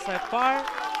përfunduar pjesa e parë.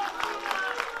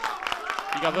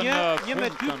 I ka dhënë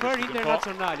 1-2 për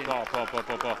Internacionalin.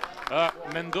 Po.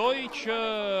 Mendoj që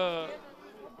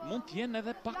mund të jenë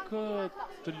edhe pak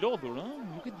të lodhur,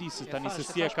 nuk e di se tani se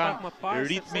si e kanë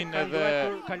ritmin edhe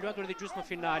kanë luajtur edhe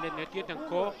gjysmëfinale në tjetën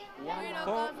kohë.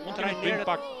 Mund të bëjmë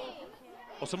pak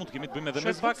ose mund të kemi të bëjmë edhe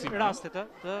me zvogëlim rastet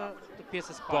të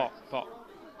pjesës parë. Po.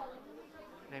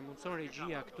 Ne mundson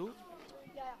regjia këtu.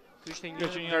 Ky ishte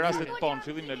një rast në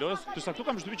fillim në lojës, ndërsa këtu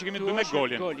kam përshtypjen që kemi të bëjmë me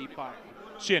golin. Goli i parë.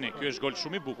 Shihni, ky është gol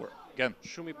shumë i bukur.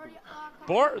 Shumë i bukur.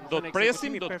 Por do të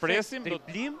presim,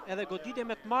 driblim edhe goditje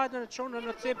me të madhe në çon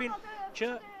në cepin që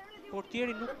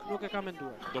portieri nuk e ka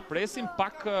menduar. Do presim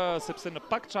pak sepse në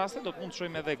pak çaste do të mund të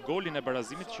shohim edhe golin e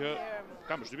barazimit që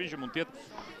kam përshtypjen që mund të jetë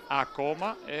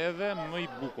akoma edhe më i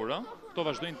bukur, Këto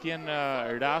vazhdojnë të jenë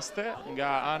raste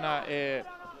nga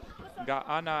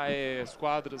ana e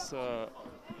skuadrës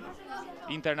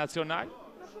Internacional.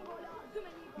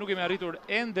 Nuk kemi arritur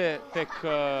ende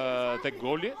tek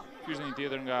goli. Ky është një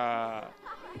tjetër nga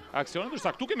aksionet,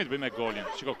 ndërsa këtu kemi të bëjmë me golin.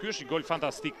 Shiko, ky është një gol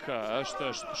fantastik,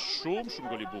 është shumë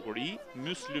gol i bukur i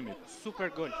Myslymit. Super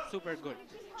gol.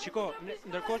 Shiko,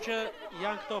 ndërkohë që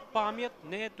janë këto pamjet,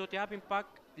 ne do të japim pak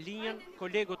linjën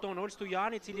kolegut tonë Olstu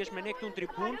Jani, i cili është me ne këtu në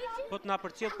tribunë, po të na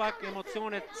përcjell pak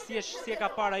emocionet si e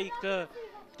ka para ai këtë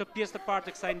pjesë të parë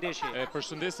të kësaj ndeshje. E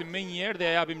përshëndesim me njëherë dhe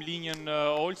ja japim linjën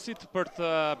Olsit për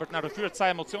të na rrëfyer ca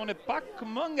emocione pak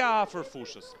më nga afër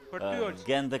fushës. Për ty Ols.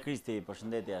 Gen dhe Kristi,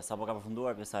 përshëndetje. Sapo ka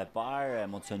përfunduar pjesa e parë,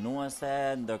 emocionuese,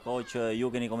 ndërkohë që ju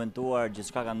keni komentuar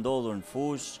gjithçka ka ndodhur në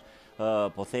fushë,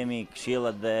 po themi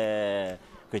këshillat dhe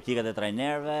kritikat e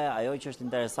trajnerëve. Ajo që është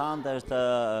interesante është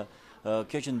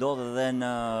kjo që ndodh edhe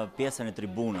në pjesën e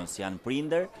tribunës. Janë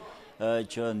prindër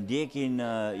që ndjekin,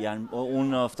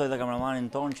 unë ftoj dhe kameramanin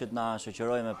tonë që të na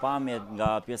shoqërojë me pamjet nga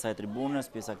pjesa e tribunës,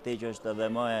 pjesa këtej që është edhe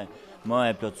më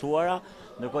e plotësuara,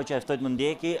 ndërkohë që e ftoj të më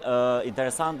ndjeki.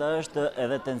 Interesante është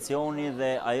edhe tensioni dhe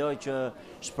ajo që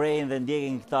shprehin dhe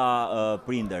ndjekin këta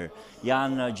prindër.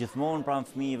 Janë gjithmonë pranë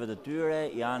fëmijëve të tyre,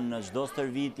 janë në çdo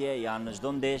stërvitje, janë në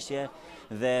çdo ndeshje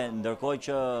dhe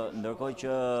ndërkohë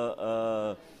që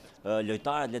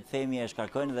lojtarët, le të themi, e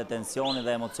shkarkojnë dhe tensionin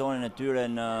dhe emocionin e tyre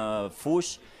në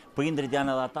fush, prindrit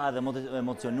janë edhe ata edhe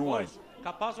emocionuar.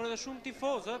 Ka pasur edhe shumë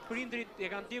tifozë, prindrit e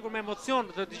kanë ndjekur me emocion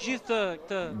të gjithë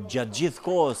këtë. Gjatë gjithë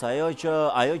kohës, ajo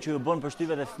që ju bën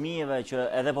përshtypje të fëmijëve që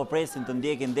edhe po presin të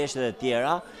ndjekin ndeshjet e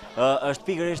tjera, është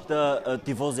pikërisht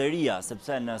tifozeria,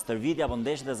 sepse në stërvitje apo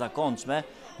ndeshjet e zakonshme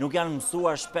nuk janë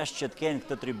mësuar shpesh që të kenë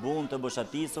këtë tribunë të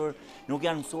boshatisur, nuk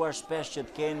janë mësuar shpesh që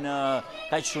të kenë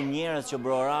kaq shumë njerëz që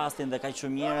brorastin dhe kaq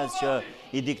shumë njerëz që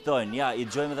i diktojnë. Ja, i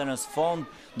dëgjojmë edhe në sfond,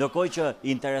 ndërkohë që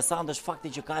interesant është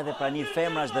fakti që ka edhe prani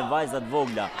femrash dhe vajzat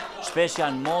vogla. Shpesh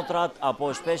janë motrat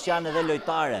apo shpesh janë edhe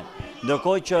lojtare.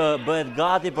 Ndërkohë që bëhet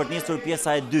gati për të nisur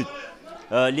pjesa e dytë.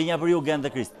 Linja për ju, Gen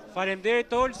dhe Krist.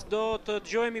 Faleminderit Ols, do të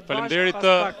dëgjojmë bashkë.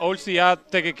 Faleminderit Olsi, ja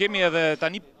tek e kemi edhe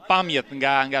tani pamjet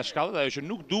nga shkallët, ajo që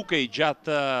nuk dukej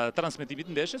gjatë transmetimit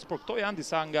të ndeshjes, por këto janë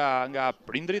disa nga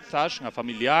prindrit, thash, nga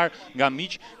familjar, nga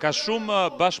miq, ka shumë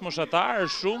bashkëmoshatar,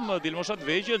 shumë dilmosha të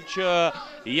vegjël që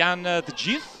janë të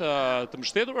gjithë të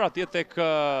mbështetur atje tek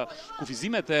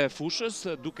kufizimet e fushës,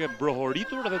 duke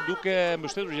brohoritur dhe duke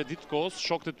mbështetur gjatë ditë kohës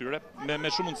shokët e tyre,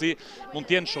 me shumë mundësi, mund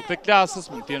të jenë shokët e klasës,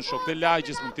 mund të jenë shokët e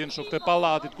lagjës, mund të jenë shokët e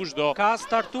pallatit, kushdo. Ka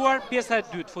startuar pjesa e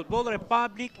dytë, Futboll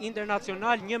Republik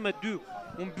Internacional 1-2.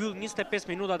 Unë mbyll 25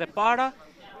 minutat e para,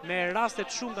 me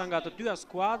rastet shumëta nga të dyja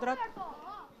skuadrat.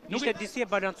 Ishte disi e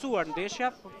balancuar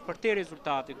ndeshja për te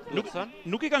rezultatit.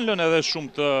 Nuk i kanë lënë edhe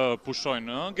shumë të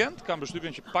pushojnë, Gent, kam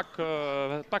përshtypjen që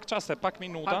pak çaste, pak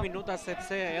minuta. Pak minuta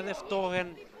sepse edhe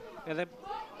ftohen, edhe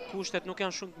kushtet nuk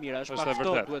janë shumë të mira. Është pak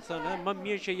ftohtë, duhet thënë, më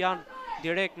mirë që janë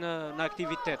direkt në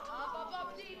aktivitet.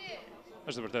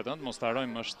 Është vërtet, mos ta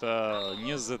harrojmë, është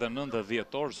 29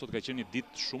 dhjetor, sot ka qenë një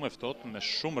ditë shumë e ftohtë me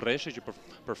shumë rreshe që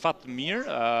për fat mirë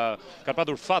ka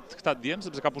patur fat këta djem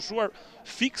sepse ka pushuar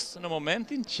fiks në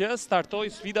momentin që startoi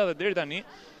sfida dhe deri tani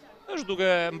është duke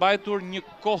mbajtur një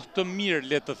kohë të mirë,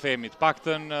 le të themi,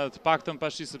 të paktën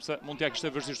pashi sepse mund t'ja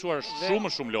kishte vështirësuar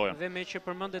shumë lojën. Dhe me që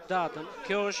përmendet datën,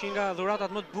 kjo është një nga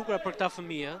dhuratat më të bukura për këta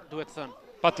fëmijë, duhet thënë.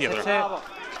 Patjetër. Sepse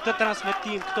këtë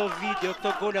transmetim, këto video,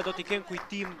 këto gola do t'i kenë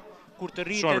kujtim kur të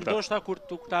rriten, ndoshta kur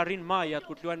të arrin majat,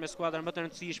 kur të luajnë me skuadra më të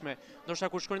rëndësishme, ndoshta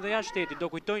kur shkojnë dhe jashtë shtetit, do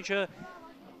kujtojnë që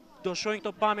do shohin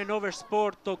këto pamje në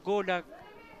Oversport, këto gola.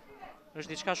 Është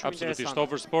diçka shumë interesante. Absolutisht,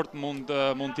 Oversport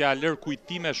mund t'ja lër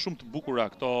kujtime shumë të bukura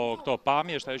këto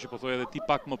pamje, është ajo që po thoj edhe ti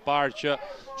pak më parë që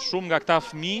shumë nga këta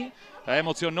fëmijë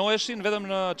emocionoheshin vetëm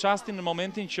në çastin, në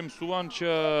momentin që mësuan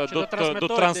që do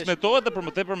transmetohet dhe për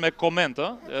më tepër me koment,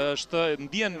 është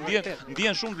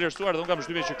ndihen shumë vlerësuar dhe unë kam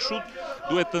përshtypjen që kështu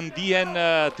duhet të ndihen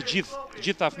të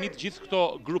gjithë ta fëmijët, të gjithë këto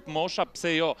grup mosha,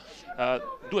 pse jo.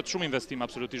 Duhet shumë investim,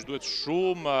 absolutisht, duhet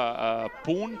shumë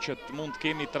punë që të mund të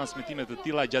kemi transmetime të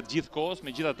tilla gjatë gjithë kohës,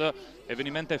 megjithatë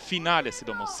evenimente finale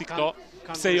sidomos, si këto,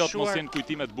 pse jo të mos jenë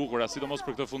kujtime të bukura, sidomos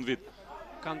për këtë fundvit.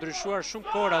 Ka ndryshuar shumë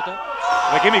korat.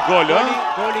 Dhe kemi gol,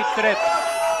 Goli tret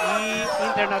i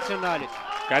Internacionalit.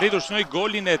 Ka arritur shnoj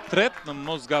golin e tret, në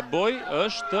mos gaboj,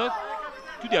 është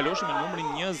ky djaloshi me numrin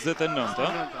 29.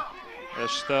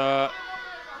 Është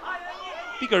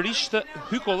pikërisht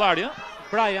Hykollari,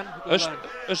 Brian.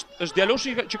 Është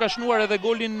djaloshi që ka shnuar edhe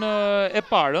golin e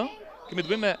parë. Kemi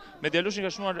të bëjmë me djaloshin që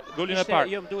ka shnuar golin e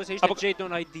parë. Jo, më duhet se ishte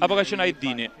Jadon Aidini. Apo ka qenë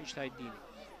Aidini. Ishte Aidini.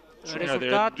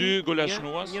 Rezultati 2 gola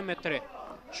shnuas. 1-3.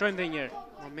 Shojmë dhe njerë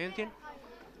momentin.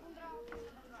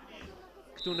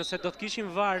 Këtu nëse do të kishim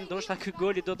VAR, ndoshta ky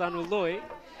goli do të anulloj,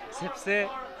 sepse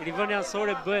rivënia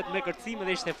anësore bëhet me kërcime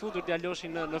dhe ishte futur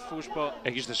djaloshi në fush, po.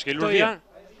 E kishte shkelur vjen.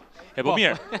 Po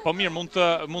mirë, mund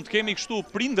të kemi kështu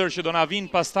prindër që do na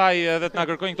vinë pastaj edhe të na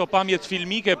kërkojnë këto pamjet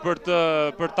filmike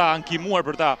për ta ankimuar,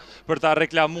 për ta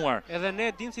reklamuar. Edhe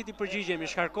ne dim si ti përgjigjemi,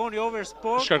 shkarkoni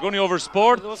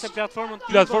Oversport ose platformën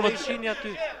tim, ishini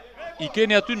aty. I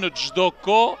keni aty në çdo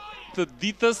kohë të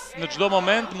ditës, në çdo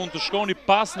moment mund të shkoni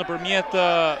pas nëpërmjet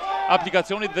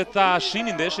aplikacionit dhe ta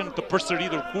shihni ndeshjen të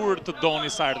përsëritur kur të doni,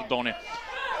 sa herë të doni.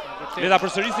 Le ta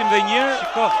përsërisim edhe një herë.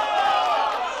 Shiko.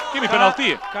 Kemi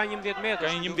penalti. Ka 11 metra.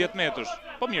 Ka 11 metrash.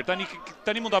 Po mirë,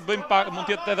 tani mund ta bëjmë pak, mund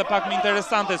të jetë edhe pak më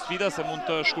interesante sfida se mund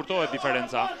të shkurtohet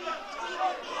diferenca.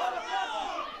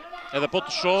 Edhe po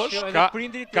të shohësh,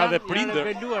 ka dhe prindër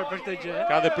beluar për këtë gjë.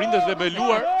 Ka dhe prindër të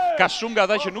beluar, ka shumë nga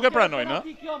ata që nuk e pranojnë,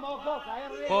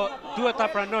 Po duhet ta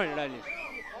pranojnë realisht.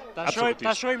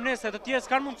 Ta shohim ne se të tjerë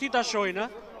s'kan mundësi ta shohin,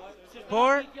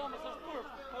 por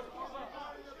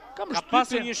ka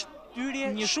pasur një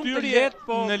shumë të lehtë,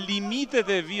 po në limitet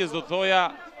e vijës do thoja,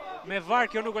 me VAR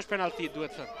kjo nuk është penalti,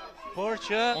 duhet thënë. Por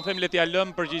që unë them le t'ja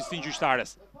lëm përgjegjësinë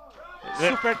gjyqtares.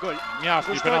 Super gol. Mjaft,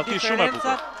 një penalti shumë e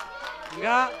bukur.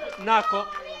 Nga Nako.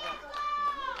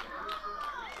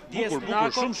 Bukur,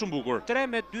 shumë bukur.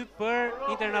 3-2 për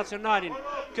Internacionalin.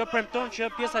 Kjo premton që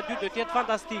pjesa 2 do të jetë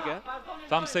fantastike.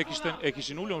 Tham se e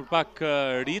kishin ulur pak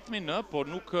ritmin, por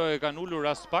nuk e kanë ulur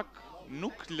as pak.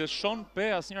 Nuk lëshon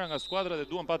pe asnjëra nga skuadrat e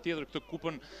duan patjetër këtë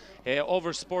kupën e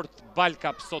Oversport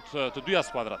BalCup sot të dyja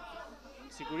skuadrat.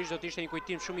 Sigurisht do të ishte një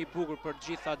kujtim shumë i bukur për të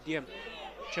gjitha djem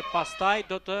që pastaj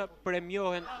do të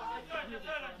premiohen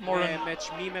me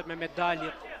çmimet, me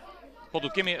medaljet. Po do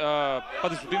të kemi, pa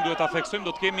diskutim duhet ta theksojmë,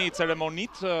 do të kemi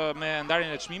ceremonit me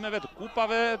ndarjen e çmimeve, të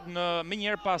kupave, më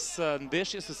njëherë pas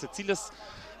ndeshjes së secilës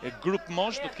grup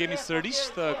mosh, do të kemi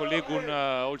sërish kolegun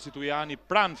Olsi Tujani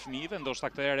pranë fëmijëve,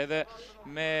 ndoshta këtë herë edhe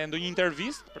me ndonjë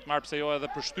intervistë për të marrë pse jo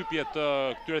edhe përshtypje të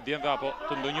këtyre djemve apo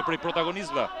të ndonjë prej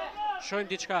protagonistëve. Shohim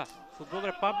diçka. Football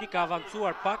Republic ka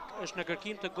avancuar pak, është në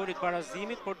kërkim të golit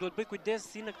barazimit, por duhet bëj kujdes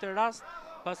si në këtë rast,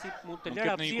 pasi mund të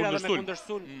lërë hapësira dhe me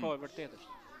kundërshtull. Po, e vërtetë është.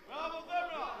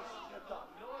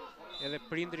 Edhe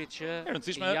prindrit që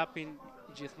i japin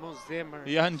gjithmonë zemër.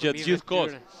 Janë gjatë gjithë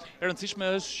kohës. E rëndësishme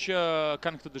është që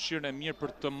kanë këtë dëshirën e mirë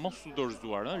për të mos u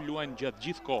dorëzuar, luajnë gjatë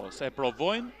gjithë kohës, e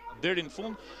provojnë deri në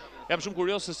fund. Jam shumë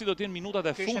kurioz se si do të jenë minutat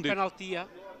e fundit. Kishte penaltia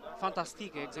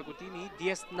fantastike, ekzekutimi i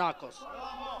Dies Nakos.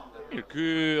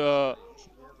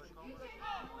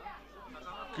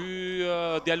 Ky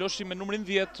djaloshi me numrin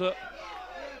 10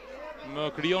 më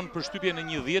krijon përshtypje në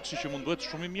një 10 që mund bëhet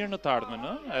shumë i mirë në të ardhmen,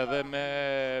 edhe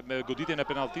me goditjen e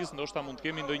penaltisë ndoshta mund të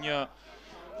kemi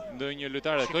ndonjë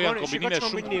lojtare. Këto janë kombinime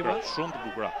shumë të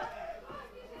bukura.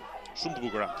 Shumë të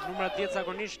bukura. Numrat 10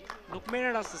 zakonisht nuk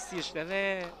merren rastësisht, edhe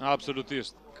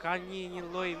absolutisht. Ka një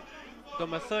lloj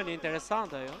domethënie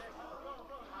interesante ajo.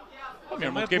 Po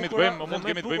mirë, mund kemi të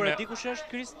bëjmë. Dikush është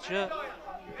Krist që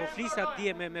po flisja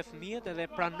dje me fëmijët edhe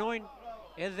pranojnë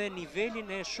edhe nivelin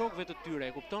e shokëve të tyre,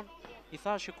 e kupton? I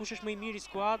thash që kush është më i miri i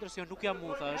skuadrës, jo nuk jam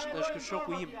unë, është ky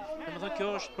shoku im. Domethënë kjo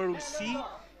është për ulësi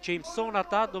që i mëson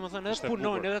ata, domethënë edhe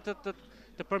punojnë, edhe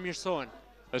të përmirësohen.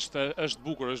 Është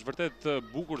bukur, është vërtet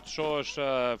bukur të shohësh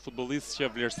futbollistë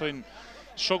që vlerësojnë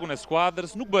shokun e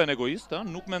skuadrës, nuk bëhen egoist,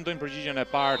 nuk mendojnë përgjigjen e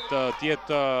parë të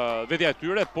jetë vetja e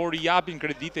tyre, por i japin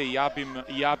kredite, i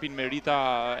japin merita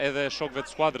edhe shokëve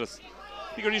të skuadrës.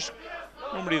 Pikërisht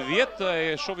numri 10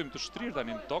 e shohim të shtrirë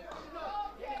tani në tokë.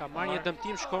 Ka marrë një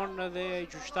dëmtim, shkon edhe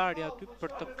gjyqtari aty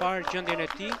për të parë gjendjen e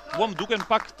tij. Mua më duken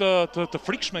pak të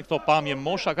frikshme këto pamje,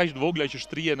 mosha kaq të vogla që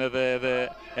shtrihen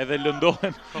edhe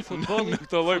lëndohen në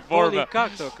këtë lloj forme. Ka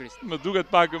këto, Krist. Më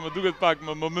duket pak,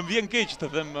 më vjen keq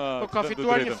të them. Po ka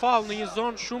fituar një faull në një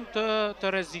zonë shumë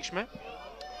të rrezikshme.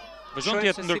 Vazhdon të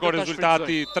jetë ndërkohë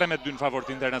rezultati 3-2 në favor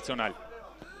të Internacional.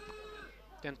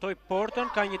 Tentoi portën,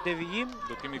 ka një devijim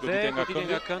Do kemi dhe goditje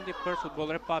nga këndi për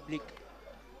Futboll Republik.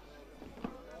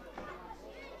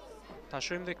 Ta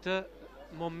shohim dhe këtë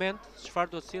moment,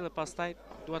 çfarë do të sjellë pastaj,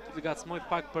 dua të vigacmoj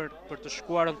pak për të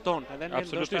shkuarën tonë. Edhe ne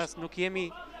ndoshta nuk jemi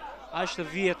aq të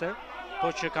vjetër, po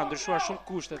që ka ndryshuar shumë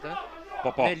kushtet, Po.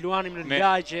 Ne luanim në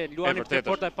lagje, luanim te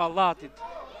porta e pallatit.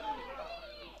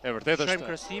 E vërtetë është. Shohim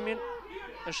krahasimin,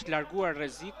 është larguar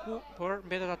rreziku, por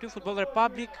mbetet aty Futboll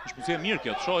Republik. Është pjesë e mirë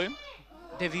kjo, të shohim.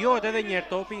 Devijohet edhe një herë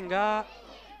topi nga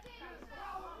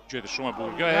Gjeti shumë e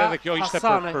bukur. Edhe kjo ishte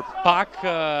për pak,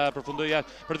 përfundoi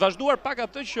jashtë. Për të vazhduar pak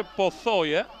atë që po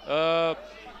thoje,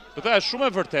 do të është shumë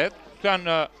e vërtet. Këto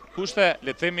janë kushte,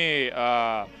 le të themi,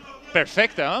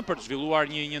 perfekte për të zhvilluar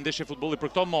një ndeshje futbolli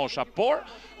për këto mosha, por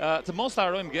të mos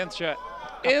harrojmë Gent që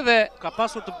edhe ka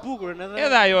pasur të bukurën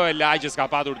edhe ajo e lagjes ka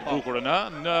patur të bukurën,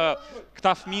 në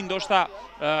këta fëmijë ndoshta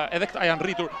edhe këta janë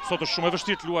rritur, sot është shumë e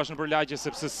vështirë të luash nëpër lagje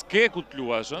sepse s'ke ku të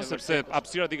luash, sepse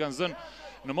hapësirat i kanë zënë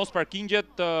në mos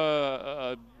parkingjet,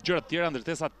 gjëra të tjera,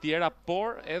 ndërtesa të tjera,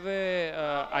 por edhe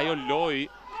ajo lojë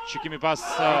që kemi pas...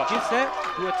 Gjithse,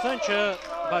 duhet thënë që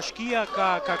bashkia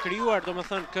ka krijuar,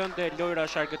 domethënë, kënde, lojra,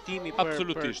 sharkëtimi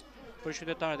për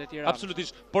qytetarët e tjerë.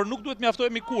 Absolutisht, por nuk duhet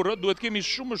mjaftohemi kurrë, duhet kemi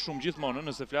shumë gjithmonë,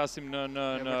 nëse flasim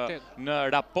në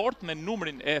raport me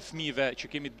numrin e fëmijëve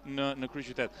që kemi në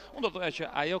kryeqytet. Unë do të thoya që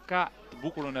ajo ka të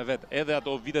bukurën e vet, edhe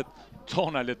ato vitet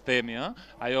tona, le të themi,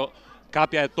 ajo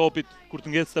kapja e topit kur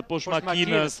të ngecë të poshtë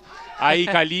makinës, ai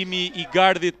kalimi i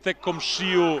gardhit tek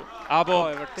komshiu, apo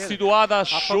situata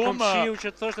shumë... Apo komshiu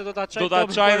që të thoshte do ta çaj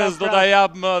topin, do ta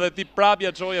jap më dhe ti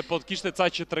prapja çoje, po të kishte ca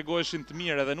që tregoheshin të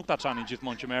mirë edhe nuk ta çanin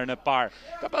gjithmonë që më herën e parë.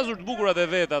 Ka pasur të bukurat e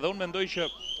veta dhe unë mendoj që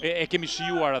e kemi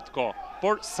shijuar atë kohë.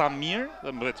 Por sa mirë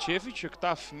dhe më vetë qefi që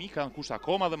këta fëmijë kanë kushte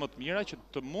akoma dhe më të mira që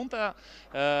të mund të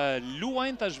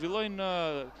luajnë, të zhvillojnë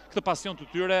këtë pasion të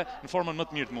tyre në formën më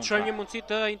të mirë të mundshme. Shohim një mundësi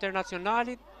të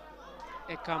Internacionalit,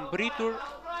 e ka mbritur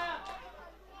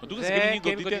dhe kemi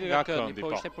goditje nga këndi. Po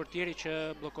ishte portieri që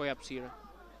bllokoi hapësirën.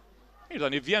 Mirë,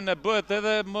 tani vjen bëhet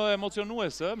edhe më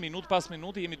emocionuese, minutë pas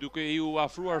minuti jemi duke ju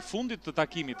afruar fundit të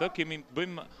takimit,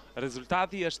 bëjmë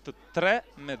rezultati është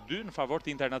 3-2 në favor të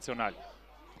Internacional.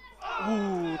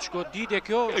 Çgoditje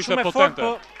kjo, shumë e fortë,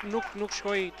 po nuk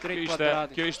shkoi drejt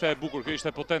kuadratit. Kjo ishte e bukur, kjo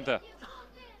ishte potente.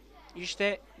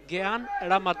 Ishte Gean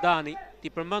Ramadani,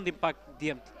 ti përmendim pak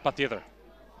djemt. Patjetër.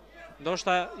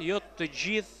 Ndoshta jo të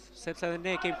gjithë, sepse edhe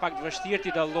ne kemi pak të vështirë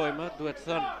t'i dallojmë, duhet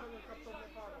thënë.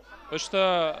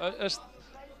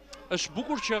 Është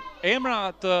bukur që emra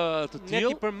të tillë... Ne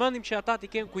ti përmendim që ata ti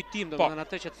kenë kujtim, domethënë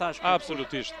atë që thash.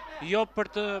 Absolutisht. Jo për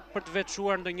të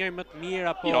veçuar ndonjëri më të mirë,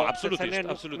 apo... Jo,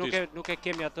 absolutisht. Nuk e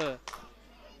kemi atë.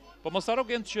 Po mos harro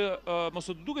Gent që mos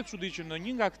të duket çudi që në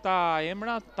një nga këta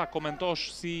emra ta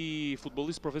komentosh si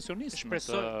futbollist profesionist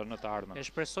në të ardhmen. E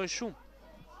shpresoj shumë.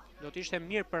 Do të ishte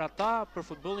mirë për ata, për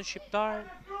futbollin shqiptar,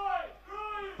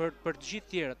 për të gjithë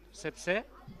tjerët, sepse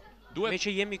me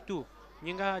që jemi këtu,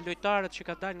 një nga lojtarët që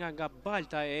ka dalë nga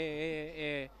balta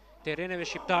e terreneve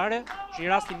shqiptare, që një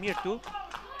rast i mirë këtu,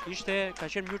 ka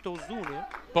qenë Myrto Uzuni,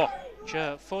 që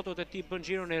fotot e tij bën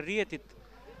xhiron e rrjetit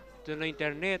në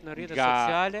internet, në rrjetet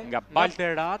sociale, nga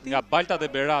Berati, nga baltat e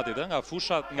Beratit, nga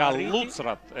fushat, nga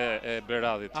lucrat e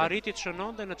Beratit. Arriti të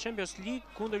shënonte në Champions League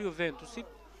kundër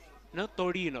Juventusit në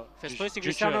Torino. Festoi si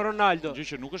Cristiano Ronaldo.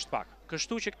 Gjë që nuk është pak.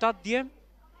 Kështu që këta djem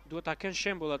duhet ta kenë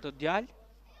shembull atë djalë,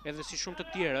 edhe si shumë të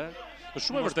tjerë. Është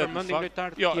shumë e vërtetë në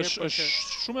fakt. Jo, është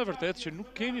shumë e vërtetë që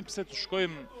nuk kemi pse të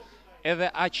shkojmë edhe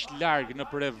aq larg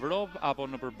nëpër Evropë apo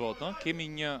nëpër botë.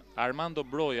 Kemi një Armando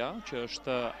Broja që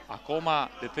është akoma,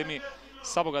 le të themi,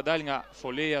 sapo ka dalë nga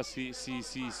foleja si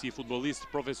futbollist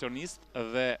profesionist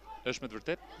dhe është me të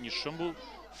vërtetë një shembull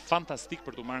fantastik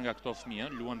për të marrë nga këto fëmijë.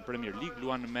 Luan Premier League,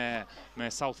 luan me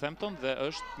Southampton dhe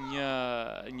është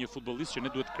një futbollist që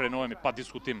ne duhet të krenohemi pa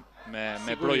diskutim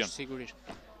me Brojën. Sigurisht.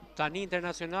 Tani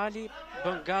Internacionali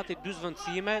bën gati 2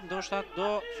 zvendësime, ndoshta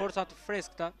do forca të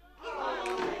freskëta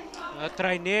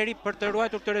trajneri për të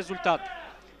ruajtur këtë rezultat.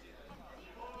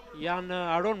 Janë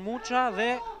Aron Muça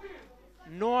dhe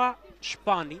Noa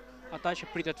Shpani. ata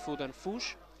që pritet futen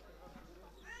fush.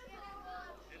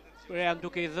 Janë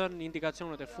duke I dhënë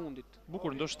indikacionet e fundit.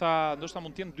 Bukur, ndoshta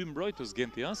mund të jenë dy mbrojtës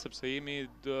Genti, sepse jemi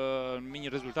me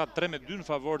një rezultat 3-2 në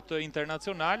favor të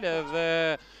Internacional dhe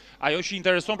ajo që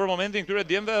intereson për momentin këtyre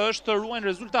djemve është ruajnë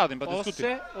rezultatin, pa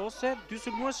diskutim. Ose dy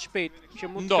sulmues shpejt që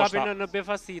mund të kapin në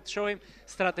befasi, të shohim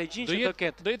strategjinë që do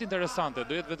ketë. Do jetë interesante,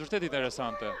 do jetë vërtet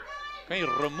interesante. Ka një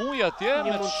rëmuj atje.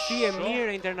 Një mundësi e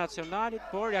mirë e Internacionalit,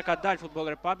 por ja ka dalë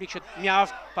Futbol Republik që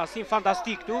mjaft pasim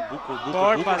fantastik këtu. Bukur,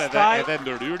 edhe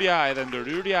ndërhyrja e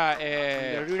ndërhyrja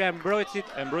e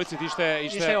mbrojtësit. E mbrojtësit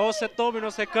ishte ose topin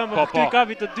ose këmbën këtu I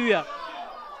kapi të dyja.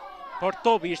 Por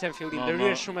topi ishte në fillim,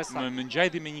 ndërhyrje shumë e saktë. Më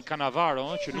ngjajti me një kanavaro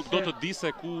që nuk do të di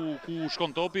se ku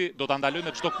shkon topi, do ta ndaloj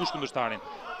me çdo kush kundërshtarin.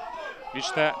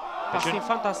 Ishte pasim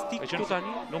fantastik këtu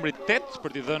tani. Numri 8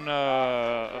 për t'i dhënë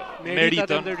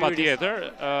meritën patjetër.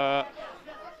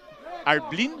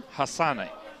 Arblin Hasanaj.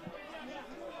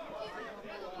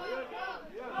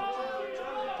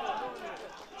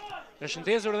 Është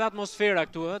ndezur edhe atmosfera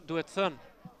këtu, duhet thënë.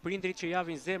 Prindrit që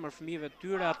javin zemër fëmijëve të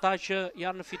tyre, ata që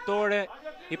janë në fitore,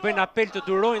 I bëjnë apel të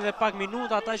durojnë dhe pak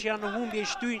minuta, ata që janë në humbje I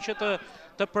shtyjnë që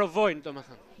të provojnë,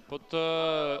 domethënë. Po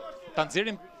ta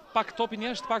nxjerrim pak topin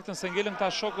jashtë, paktën se ngelën këta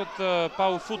shokët pa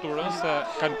u futur, se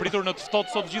kanë pritur në të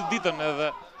ftohtë sot gjithë ditën edhe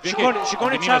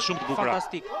shikoni çfarë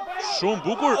fantastik. Shumë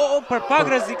bukur. Për pak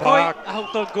rrezikoi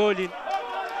autogolin.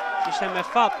 Ishte me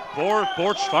fat. Por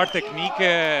çfarë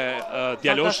teknike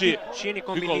djaloshi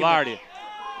Hykollari.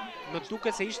 Më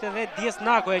duket se ishte edhe Dies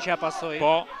Nako që ja pasoi.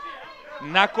 Po.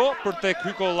 Nako për tek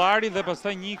Hykollari dhe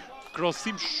pastaj një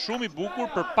krosim shumë I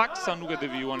bukur për pak sa nuk e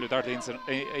devijuan lojtarët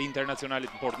e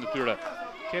Internacionalit në portën e tyre.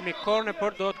 Kemi korner,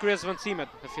 por do të kryes zvendësimet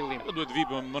në fillim. Duhet vi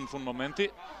më në fund momenti.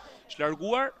 Është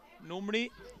larguar numri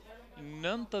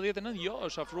 99, jo,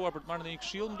 është afruar për të marrë një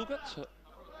këshill, më duket.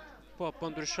 Po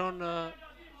ndryshon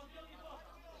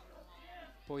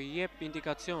po I jep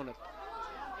indikacionet.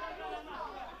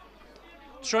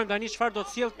 Të shohim tani çfarë do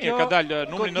të sjell kjo. Ka dalë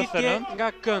numri 99 nga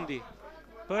këndi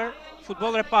për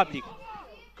Futbol Republik.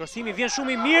 Krosimi vjen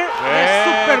shumë I mirë dhe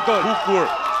super gol.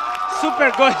 Bukur.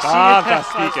 Super gol.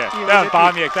 Fantastike.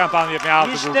 Këta pamje me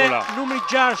atë bukura. Ishte numri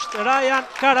 6 Rajan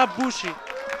Karabushi.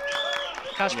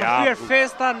 Ka shkëmbyer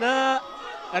festa në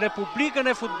Republikën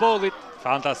e Futbollit.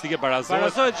 Fantastike,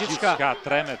 barazohet gjithçka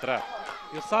 3-3.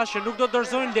 Ju thashë nuk do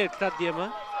dorëzojnë lehtë këta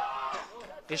djemë.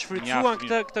 E shfrytzuan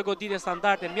këtë goditje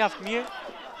standarde mjaft mirë.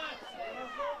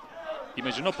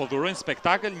 Imagjino, po dhurojnë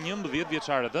spektakel 11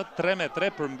 vjeçarët, 3-3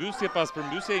 përmbysje pas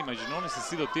përmbysje, imagjinoni se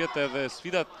si do të jetë edhe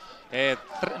sfidat e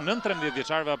nën 13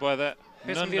 vjeçarëve apo edhe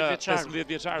nën 15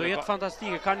 vjeçarëve. Do jetë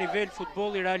fantastike, ka nivel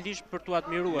futbolli realisht për t'u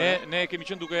admiruar. Ne kemi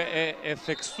qenë duke e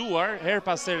theksuar her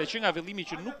pas here që nga fillimi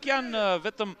që nuk janë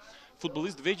vetëm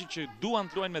futbollistë vegjël që duan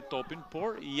të luajnë me topin,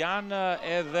 por janë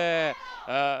edhe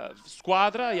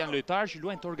skuadra, janë lojtarë që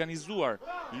luajnë të organizuar,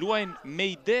 luajnë me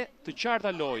ide të qarta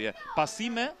loje,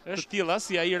 pasime të tilla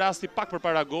si ai rasti pak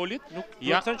përpara golit. Nuk do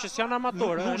të thënë që s'janë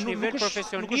amatorë, është nivel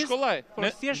profesionist, por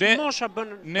thjesht mosha bën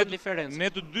diferencë.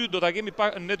 Ne të dy do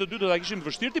ta kishim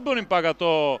vështirë të bënim pak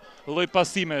ato lloj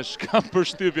pasimesh, kam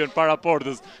përshtypjen para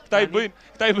portës. Këta I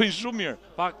bëjnë shumë mirë.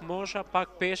 Pak mosha,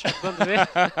 pak pesha bën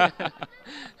vetë.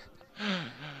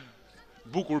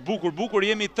 Bukur,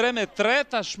 jemi 3-3,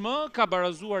 tashmë ka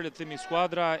barazuar le të themi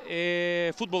skuadra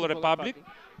e Futbol Republik.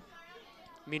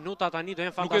 Minuta tani do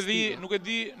jenë fantastike. Nuk e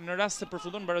di në rast se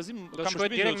përfundon barazim, do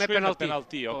shkojë direkt me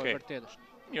penalti. Okej.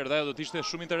 Mirë, dhe ajo do të ishte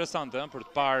shumë interesante për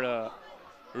të parë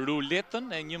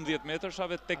ruletën e 11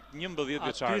 metrëshave tek 11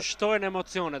 vjeçarët. Aty shtohen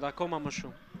emocionet akoma më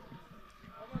shumë.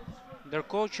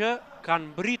 Ndërkohë që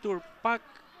kanë mbritur pak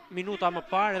minuta më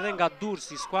parë edhe nga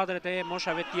Durrësi, skuadrat e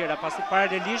moshave tjera, pasi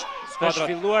paralelisht ka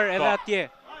zhvilluar edhe atje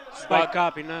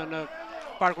BalCupi në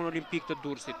Parkun Olimpik të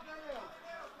Durrësit.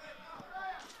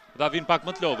 Da vinë pak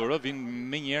më të lodhur, vinë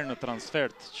me njerë në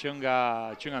transfert që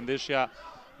nga ndeshja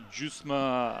gjysmë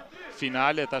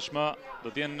finale, tashmë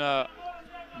do t'jenë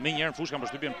me njerë në fush, kam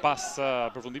përshtypjen pas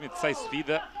përfundimit të saj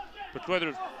sfide, për të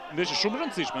luajtur ndeshje shumë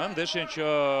rëndësishme, ndeshjen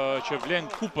që vlen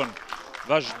kupën.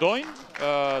 Vazhdojnë të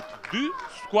dy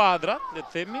skuadrat, le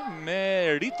të themi, me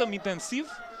ritëm intensiv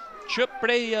që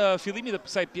prej fillimit të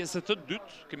kësaj pjese të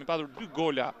dytë, kemi patur 2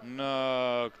 gola në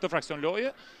këtë fraksion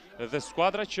loje dhe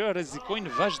skuadra që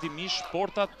rrezikojnë vazhdimisht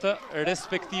portat të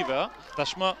respektive.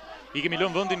 Tashmë I kemi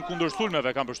lënë vendin kundër sulmeve,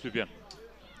 kam përshtypjen.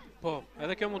 Po,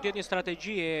 edhe kjo mund të jetë një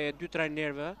strategji e dy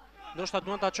trajnerëve. Ndoshta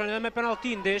duan ta çojnë edhe me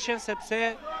penalti ndeshjen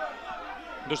sepse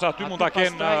ndoshta aty mund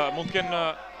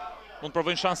të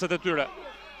provojnë shanset e tyre.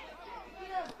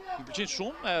 Më pëlqen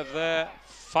shumë edhe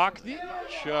fakti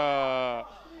që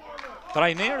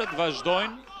trajnerët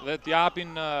vazhdojnë dhe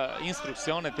t'japin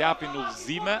instruksione, t'japin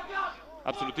udhëzime,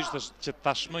 absolutisht që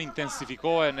tashmë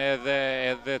intensifikohen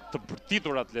edhe të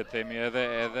përtiturat, le të themi,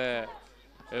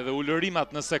 edhe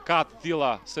ulërimat nëse ka të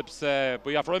tilla, sepse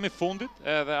po i afrohemi fundit,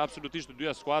 edhe absolutisht të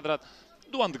dyja skuadrat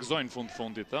duan të gëzojnë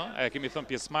fundit. E kemi thënë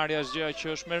pjesëmarrja është gjë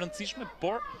që është më e rëndësishme,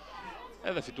 por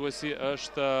edhe fituesi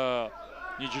është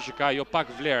një gjë që ka jo pak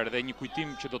vlerë dhe një kujtim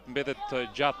që do të mbetet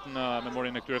gjatë në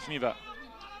memorien e këtyre fëmijëve.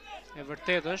 E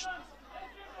vërtet është.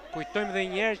 Kujtojmë edhe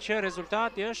një herë që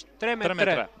rezultati është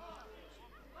 3-3.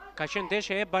 Ka qenë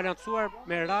ndeshje e balancuar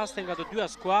me raste nga të dyja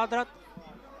skuadrat.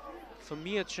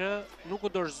 Fëmijët që nuk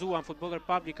u dorëzuan, Futboll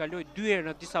Republik kaloi 2 herë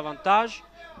në disavantazh.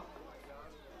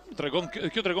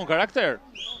 Kjo tregon karakter.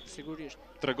 Sigurisht.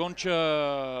 Tregon që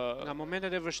nga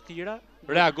momentet e vështira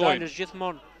reagojnë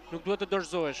gjithmonë. Nuk duhet të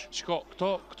dorëzohesh. Shiko,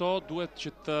 këto duhet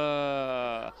që të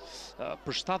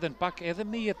përshtaten pak edhe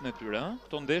me jetën e tyre.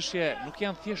 Këto ndeshje nuk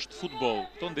janë thjesht futboll.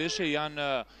 Këto ndeshje janë,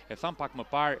 e tham pak më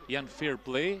parë, janë fair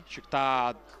play, që këta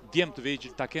djemë të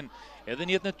vegjël ta kenë edhe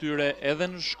në jetën e tyre, edhe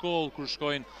në shkollë kur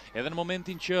shkojnë, edhe në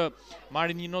momentin që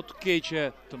marrin një notë keqe,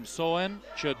 të mësohen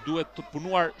që duhet të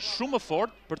punuar shumë më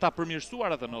fort për ta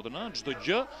përmirësuar atë notën, çdo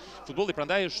gjë. Futbolli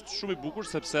prandaj është shumë i bukur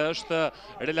sepse është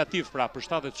relativ, pra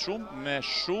përshtatet shumë me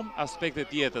shumë aspekte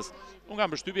të jetës. Unë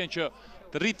kam përshtypjen që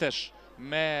të rritesh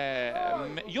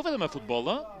jo vetëm me futboll,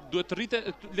 duhet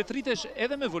të rritesh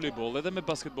edhe me volejboll, edhe me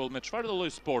basketboll, me çfarë do lloj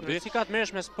sporti. Rëndësi ka të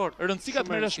merresh me sport. Rëndësi ka të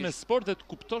merresh me sport dhe të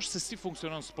kuptosh se si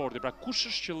funksionon sporti. Pra kush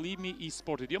është qëllimi i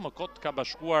sportit? Jo më kot ka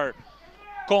bashkuar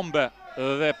kombe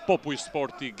dhe popull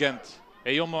sporti Gent,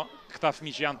 e jo më këta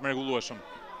fëmijë që janë të mrekullueshëm.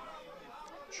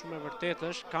 Shumë e vërtetë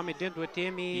është, kam idenë duhet të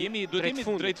jemi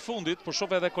drejt fundit, por shoh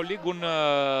edhe kolegun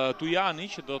Tujani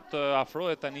që do të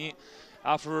afrohet tani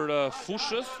afër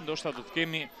fushës, ndoshta do të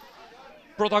kemi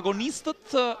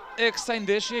protagonistët e kësaj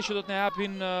ndeshje që do të na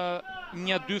japin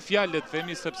një dy fjalë, le të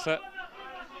themi, sepse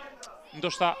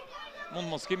ndoshta mund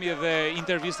mos kemi edhe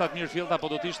intervistat mirëfillta,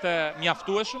 po do të ishte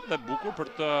mjaftueshëm dhe bukur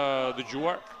për të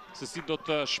dëgjuar se si do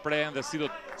të shprehen dhe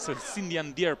se si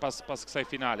janë ndier pas kësaj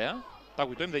finale, Ta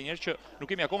kujtojmë dhe njerë që nuk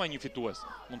kemi akoma një fitues.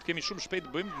 Mund të kemi shumë shpejt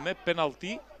të bëjmë me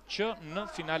penalti që në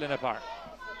finalen e parë.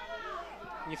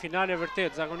 Një finale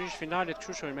vërtet, zakonisht finalet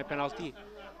kështu shohin me penalti.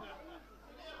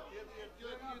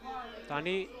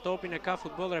 Tani topin e ka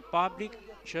Futboll Republik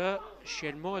që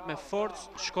shkelmohet me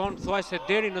forcë, shkon thuajse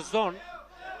deri në zonë,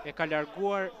 e ka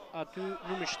larguar aty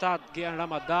numri 7 Gian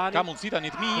Ramadani. Ka mundësi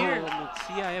tani të mirë.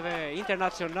 Mundësia edhe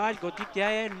Internacional, goditja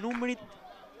e numrit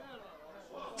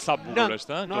sa bukur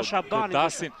është,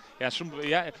 godasin.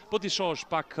 Po t'i shohësh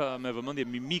pak me vëmendje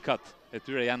mimikat e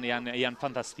tyre janë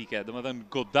fantastike. Domethënë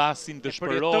godasin,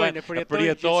 dëshpërohen, e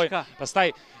përjetojnë.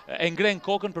 Pastaj e ngren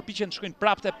kokën, përpiqen të shkojnë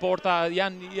prapë te porta,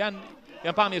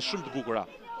 janë pamje shumë të bukura.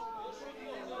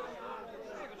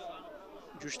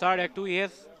 Gjyqtarja këtu i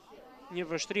hedh një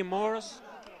vështrim orës,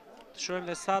 të shohim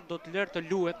dhe sa do të lërë të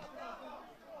luhet.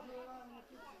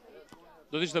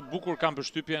 Do të ishte bukur, kam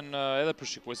përshtypjen edhe për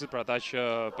shikuesit, për ata që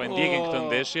po ndjekin këtë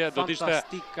ndeshje.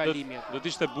 Fantastik kalimi. Do të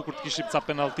ishte bukur të kishim ca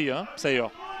penalti, pse jo?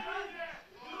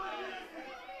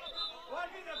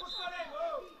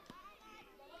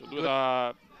 Duhet ta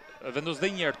vendos dhe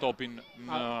një herë topin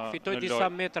në fitoi disa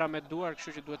metra me duar,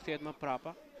 kështu që duhet të jetë më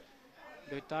prapa.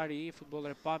 Lojtari i Futboll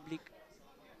Republik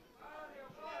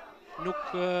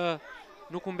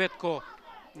nuk u mbet kohë.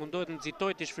 Mundohet të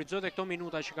nxitoj të shfrytëzohet këto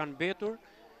minuta që kanë mbetur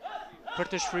për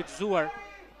të shfrytëzuar.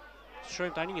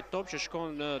 Shohim tani një top që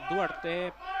shkon në duart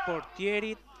e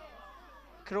portierit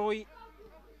Kroj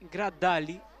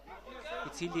Gradali, i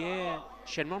cili e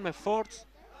shënmon me forcë.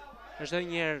 Është edhe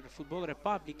një herë Futboll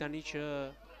Republik tani që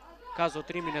ka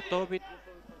zotrimin e topit.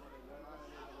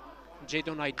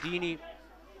 Jadon Ajdini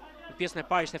në pjesën e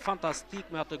parë ishte fantastik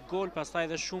me atë gol, pastaj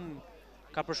edhe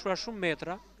ka përshkruar shumë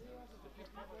metra.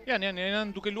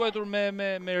 Janë duke luajtur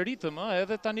me ritëm,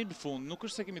 edhe tani në fund. Nuk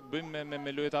është se kemi të bëjmë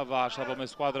me lojët avash apo me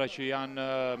skuadra që janë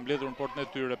mbledhur në portën e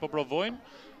tyre, po provojnë.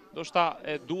 Ndoshta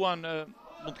e duan,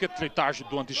 mund të ketë lojtarë që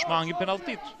duan t'i shmangin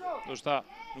penaltit. Ndoshta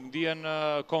nuk ndihen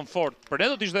komfort. Për ne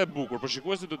do të ishte e bukur, për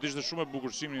shikuesit do të ishte shumë e bukur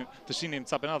të shihnin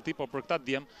ca penalti, po për këta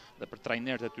djem dhe për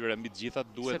trajnerët e tyre mbi të gjitha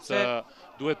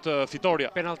duhet fitoria.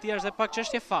 Penaltia është dhe pak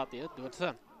çështje fati, duhet të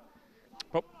thënë.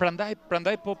 Po prandaj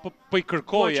po i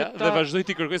kërkoja dhe vazhdoj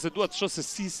t'i kërkoj se dua të shoh se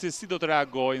si do të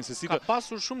reagojnë, se si ka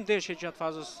pasur shumë ndeshje gjatë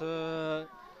fazës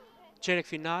çerek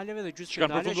finaleve dhe gjysmë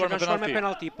finale që kanë shkuar me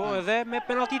penalti, po edhe me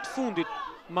penalti të fundit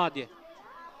madje.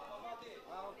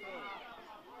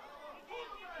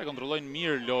 E kontrollojnë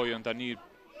mirë lojën tani.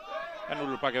 Kanë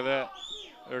ulur pak edhe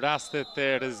rastet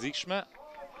e rrezikshme.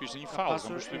 Ky ishte një faull,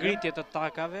 kam përshtypjen. Ngritje të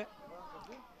takave.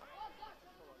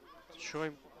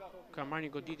 Shohim ka marrë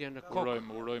një goditje në kokë.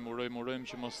 Urojmë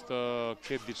që mos të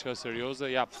ketë diçka serioze.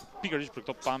 Ja, pikërisht për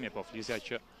këto pamje, po flisja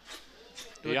që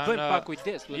Duhet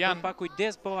bëjmë pak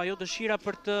kujdes, po ajo dëshira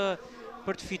për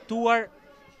të fituar,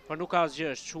 po nuk ka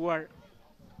asgjë, është çuar.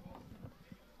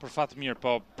 Për fat mirë,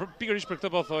 po pikërisht për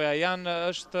këtë po thoja,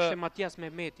 është Matias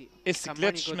Mehmeti. E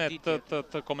sikletshme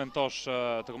të komentosh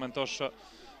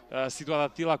situata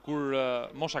të tilla kur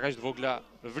mosha kaq të vogla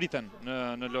vriten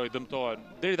në lojë, dëmtohen.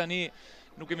 Deri tani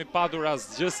nuk kemi padur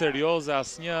asgjë serioze,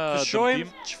 asnjë dëmtim. Shohim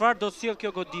çfarë do sjell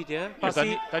kjo goditje,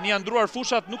 pasi tani janë ndruar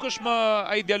fushat, nuk është më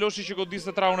ai djaloshi që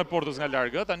godiste traun e Portës nga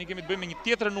larg, tani kemi të bëjmë me një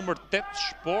tjetër numër 8,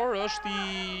 Shpor, është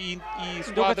i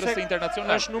skuadrës së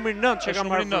Internacional. Është numri 9 që ka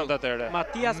marrë.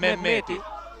 Matias Mehmeti.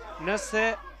 Nëse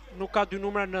nuk ka dy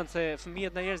numra 9, se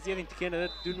fëmijët ndonjëherë zgjedhin të kenë edhe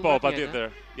dy numra. Po,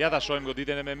 patjetër. Ja ta shohim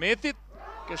goditjen e Mehmetit.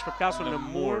 Është përplasur në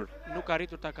mur, nuk ka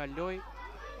arritur ta kaloj.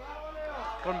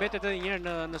 Por mbetet edhe një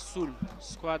herë në sulm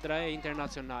skuadra e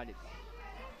Internacionalit.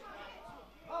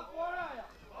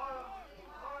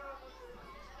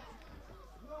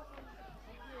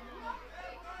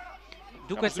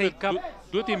 Duket se i ka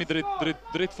duhet jemi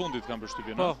drejt fundit kam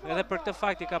përshtypjen. Po, edhe për këtë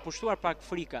fakt i ka pushtuar pak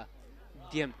frika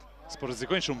djemt. S'po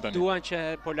rrezikojnë shumë tani. Duan që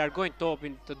po largojnë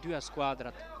topin të dyja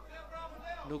skuadrat.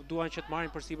 Nuk duan që të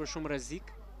marrin përsipër shumë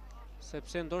rrezik,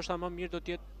 sepse ndoshta më mirë do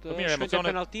të jetë shkëndijë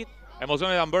penaltit.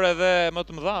 Emocionet janë bërë edhe më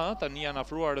të mëdha, tani janë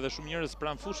afruar edhe shumë njerëz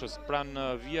pranë fushës, pranë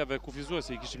vijave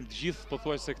kufizuese, i kishim të gjithë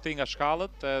pothuajse këtej nga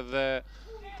shkallët, edhe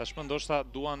tashmë ndoshta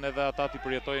duan edhe ata t'i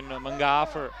përjetojnë më nga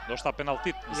afër, ndoshta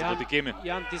penaltit, nëse do t'i kemi.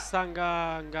 Janë disa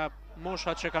nga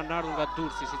moshat që kanë ardhur nga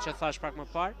Durrësi, siç e thash pak më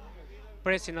parë,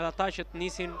 presin edhe ata që të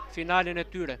nisin finalen e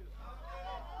tyre.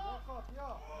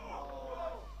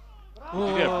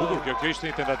 Bukur, kjo ishte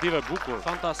një tentativë e bukur.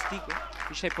 Fantastike.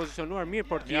 Ishte i pozicionuar mirë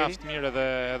portieri. Mjaft mirë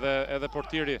edhe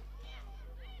portieri.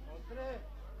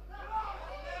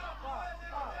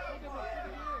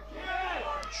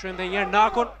 Shohim edhe një herë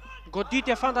Nakon,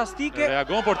 goditje fantastike.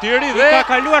 Reagon portieri dhe ka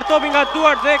kaluar topin nga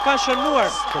duart dhe ka shënuar.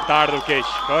 Për të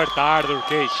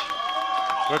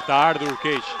ardhur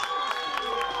keq.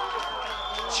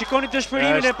 Shikoni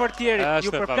dëshpërimin e portierit.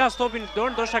 Ju përplas topin në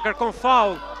dorë, ndoshta kërkon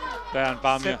faull.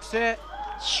 Sepse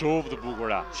shumë të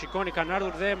bukura. Shikoni kanë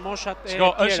ardhur dhe moshat e tjera.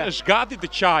 Është gati të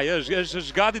qaj,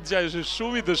 është gati të qaj, është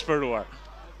shumë i dëshpëruar.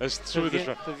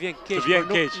 Të vjen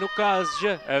keq, nuk ka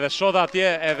asgjë. Edhe shot atje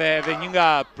edhe një nga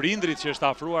prindrit që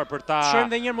është afruar për ta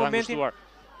ngushtuar.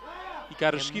 I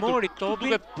ka rëshqitur,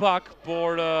 duket pak,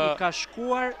 por i ka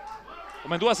shkuar. Po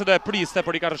mendua se do e priste,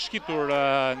 por i ka rëshqitur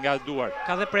nga duar.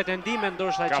 Ka dhe pretendime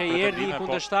ndoshta që i erdhi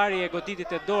kundërshtari e goditit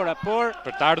e dora, por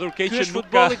për të ardhur keq që nuk ka.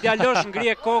 Futbolli djalosh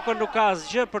ngrije kokën, nuk ka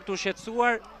asgjë për t'u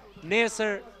shqetësuar.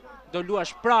 Nesër do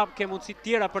luash prapë, ke mundësi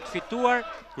tjera për të fituar.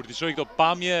 Kur t'i shohë këto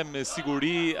pamje, me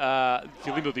siguri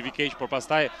fillim do t'i vi keq, por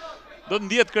pastaj do të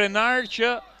ndihet krenar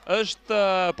që është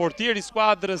portieri i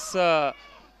skuadrës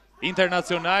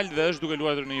Internacional dhe është duke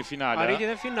luajtur në një finale. Arriti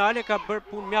në finale, ka bërë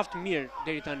punë mjaft mirë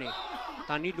deri tani.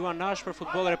 Tani luan ashpër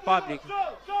Futboll Republic.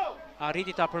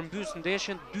 Arriti ta përmbys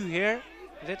ndeshjen 2 herë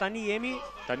dhe tani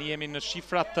jemi në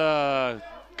shifrat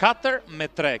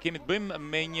 4-3. Kemi të bëjmë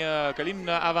me një kalim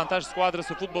në avantazh skuadrës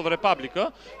së Futboll Republic,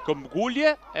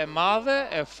 këmbgulje e madhe,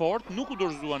 e fortë, nuk u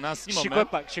dorëzuan në asnjë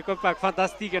moment. Shikoj pak,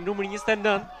 fantastike, numri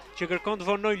 29 që kërkon të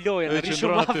vonoj lojën, rri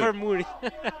shumë afër murit.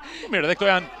 Mirë, edhe këto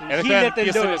janë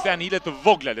pjesë janë hile të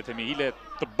vogla, le të themi, hile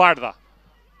të bardha.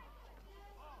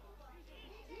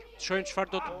 Shohim çfarë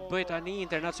do të bëjë tani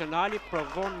Internacionali,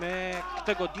 provon me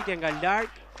këtë goditje nga larg.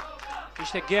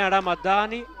 Ishte Gian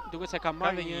Ramadani, duket se ka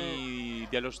marrë një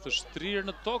djalosh të shtrirë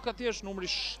në tokë, atje është numri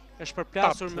është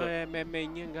përplasur me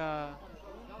një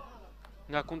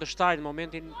nga kundërshtari në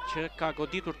momentin që ka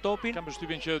goditur topin. Kam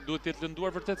përshtypjen që duhet të jetë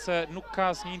lënduar vërtet se nuk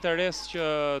ka asnjë interes që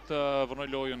të vonoj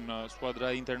lojën skuadra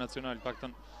Internacional,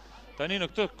 paktën tani në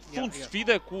këtë fund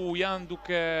sfide ku janë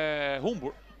duke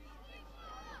humbur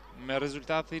me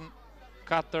rezultatin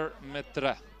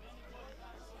 4-3.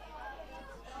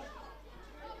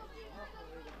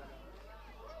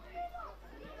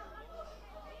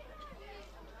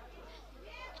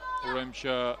 Urojmë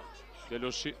që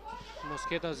djaloshi me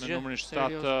numrin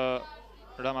 7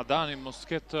 Ramadani mos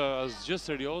ketë asgjë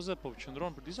serioze, po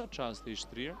qëndron për disa çaste i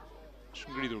shtrirë.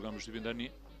 Është ngritur kam përshtypjen tani.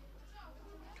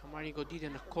 Ka marrë një goditje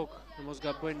në kokë, në mos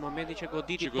gabojnë në momentin që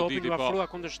goditi topin u afrua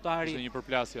kundërshtari. Ishte një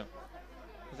përplasje.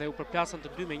 Dhe u përplasën të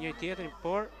dy me njëri tjetrin,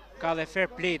 por ka dhe fair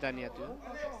play tani aty.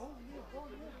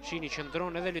 Shihni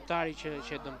qëndron edhe lojtari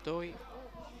që dëmtoi.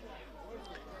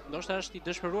 ndoshta është i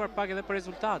dëshpëruar pak edhe për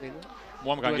rezultatin.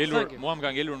 Mua më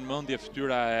ka ngelur në mendje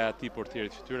fytyra e atij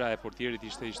portierit. Fytyra e portierit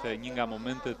ishte një nga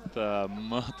momentet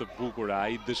më të bukura,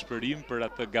 ai dëshpërim për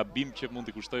atë gabim që mund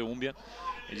t'i kushtoj humbjen.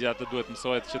 Megjithatë duhet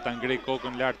mësohet që ta ngrej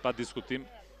kokën lart pa diskutim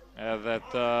edhe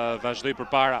të vazhdoj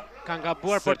përpara. Kanë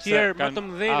gabuar portier më të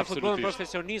mëdhenj në futbollin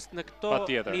profesionist në këto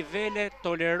nivele,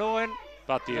 tolerohen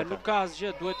dhe nuk ka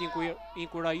asgjë, duhet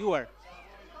inkurajuar.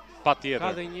 Patjetër.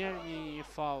 Ka dhe një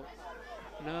faul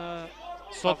në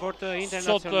favor të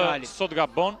Internacionalit. Sot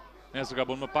gabon, nesër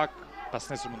gabon më pak, pas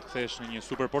nesër mund të kthehesh në një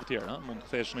super portier, mund të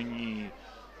kthehesh në një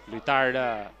lojtar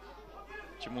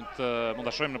që mund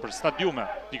ta shohim nëpër stadiume.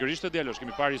 Pikërisht të djalosh,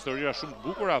 kemi parë historira shumë të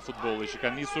bukura futbollit që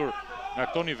kanë nisur nga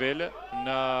këto nivele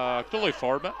në këtë lloj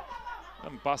forme,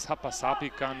 pas hap pas hapi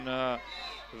kanë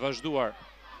vazhduar.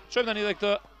 Shohim tani edhe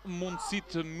këtë mundësi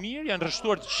të mirë, janë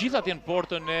rreshtuar të gjitha atje në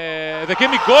portën dhe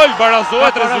kemi gol,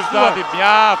 barazohet rezultati.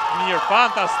 Mjaft mirë,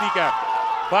 fantastike.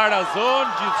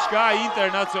 Barazon gjithçka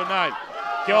Internacional.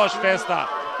 Kjo është festa.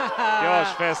 Kjo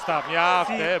është festa,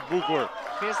 mjaft e bukur.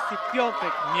 Festi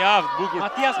pjontek. Mjaft bukur.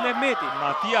 Matias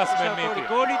Mehmeti.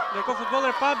 Golit, ndërkohë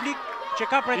futboller publik që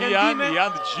ka pretendime.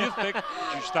 Janë të gjithë tek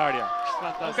gjyqtarja.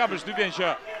 Nuk ka përshtypjen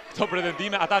që këto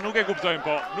pretendime ata nuk e kuptojnë,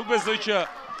 po nuk besoj që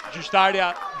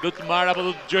gjyqtarja do të marrë apo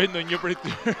do të gjojnë në një prej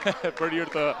tyre për hir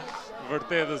të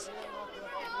vërtetës.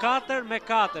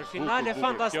 4-4, finale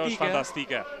fantastike. Kjo është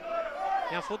fantastike.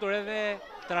 Janë futur edhe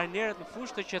trajnerët në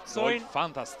fushë të qetësojnë.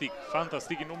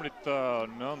 Fantastik i numrit 9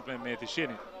 me Mehmeti.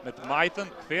 Shihni, me të majtën,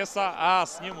 kthesa,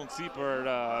 asnjë mundësi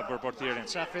për portierin.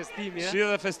 Çfarë festimi, Shihe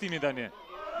edhe festimi tani.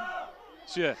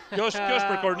 Shihe, kjo është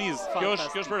për korniz, kjo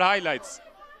është për highlights.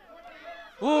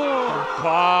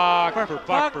 Për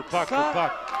pak.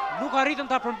 Nuk arritën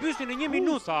ta përmbysin në 1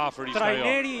 minutë. Sa afër ishte ajo.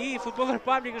 Trajneri i futboller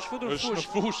publik është futur në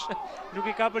fushë. Nuk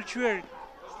i ka pëlqyer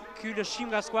ky lëshim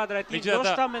nga skuadra e tij.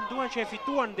 Ndoshta menduan që e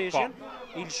fituan ndeshjen,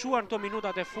 i lshuan këto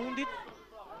minutat e fundit.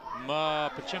 Më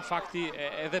pëlqen fakti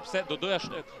edhe pse do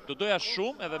doja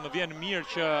shumë edhe më vjen mirë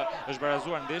që është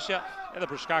barazuar ndeshja edhe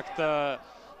për shkak të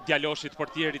djaloshit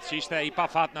portierit që ishte i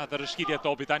pafat në atë rrëshqitje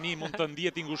topi. Tani mund të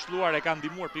ndihet i ngushëlluar, e ka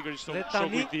ndihmuar pikërisht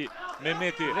shoku i tij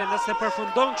Mehmeti. Dhe nëse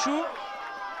përfundon kështu,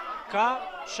 ka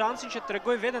shansin që të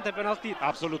tregoj veten te penalltit.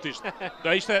 Absolutisht.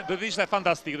 Do të ishte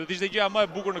fantastik. Do të ishte gjëja më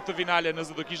e bukur në këtë finale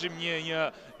nëse do kishim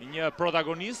një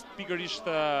protagonist pikërisht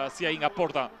si ai nga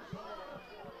porta.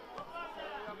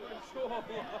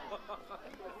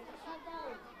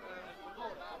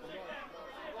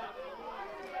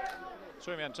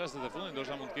 Shohim janë çastet e fundit,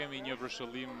 ndoshta mund të kemi një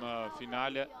vërshëllim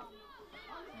finale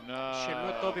në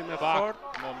topi me fort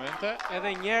momente.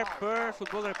 Edhe një herë për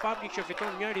futboller publik që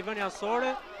fiton një rivën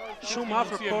jasore, shumë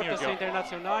afër portës së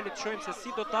Internacionalit, shohim se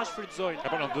si do ta shfrytëzojnë.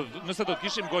 Nëse do të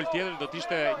kishim gol tjetër, do të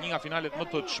ishte një nga finalet më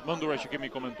të çmendura që kemi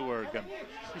komentuar këtu.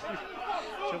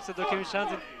 Qofse do kemi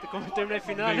shansin të komentojmë në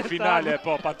finale. Në finale,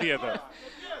 po, patjetër.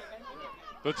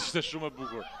 Do të ishte shumë e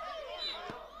bukur.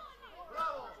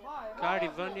 Ka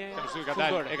rivënje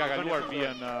fundore. E ka kaluar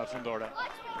vijën fundore.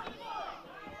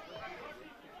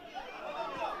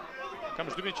 Kam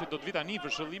përshtypjen që do të vi tani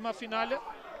vërshëllima finale.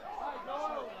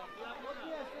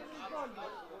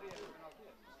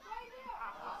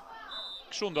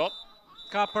 Kështu ndodh.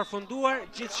 Ka përfunduar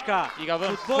gjithçka.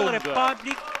 Futboller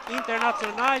publik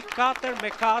Internacional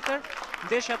 4-4.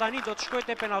 Ndeshja tani do të shkojë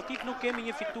te penalltit, nuk kemi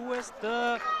një fitues të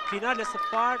finales së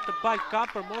parë të BalCup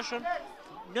për moshën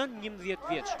nën 11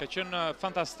 vjeç. Ka qenë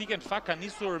fantastike, në fakt ka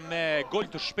nisur me gol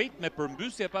të shpejt, me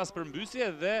përmbysje pas përmbysje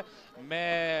dhe me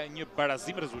një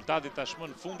barazim rezultati tashmë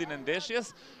në fundin e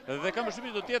ndeshjes dhe kam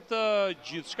përshtypjen do të jetë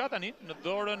gjithçka tani në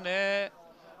dorën e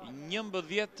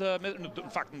 11, në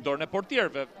fakt në dorën e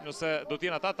portierëve, nëse do të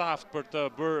jenë ata të aftë për të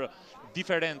bërë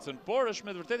diferencën, por është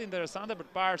me të vërtetë interesante për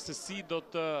të parë se si do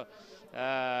të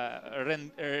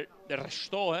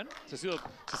rreshtohen, se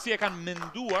si e kanë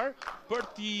menduar për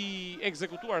t'i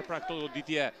ekzekutuar pra këto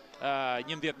goditje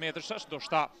 11 metrësh,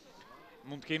 ndoshta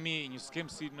mund të kemi një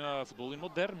skem si në futbollin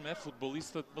modern me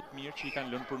futbollistët më të mirë që i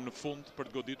kanë lënë për në fund për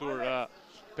të goditur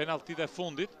penalltitë e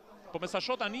fundit. Po me sa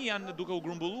shoh tani janë duke u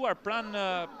grumbulluar pranë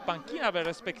pankinave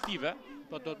respektive.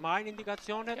 Po do të marrin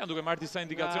indikacionet. Janë duke marrë disa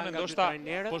indikacione, ndoshta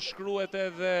po shkruhet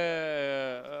edhe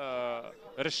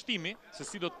rreshtimi se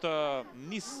si do të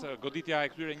nis goditja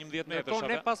e këtyre 11 metrësh. Po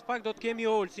ne pas pak do të kemi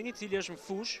Olsin, i cili është në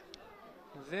fushë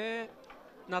dhe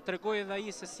na tregoi edhe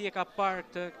ai se si e ka parë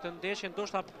këtë ndeshje,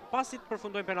 ndoshta pasi të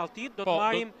përfundojnë penalltit, do të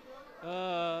marrim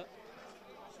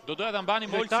do doja ta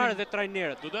mbanim Olsin dhe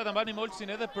trajnerët. Do doja ta mbanim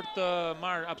Olsin edhe për të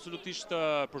marrë absolutisht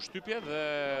përshtypje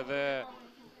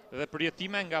dhe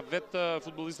përjetime nga vetë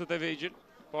futbollistët e vegjël,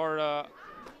 por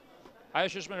ajo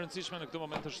që është më e rëndësishme në këtë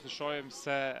moment është të shohim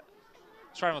se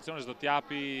çfarë emocionesh do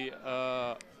t'japi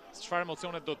çfarë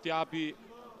emocione do t'japi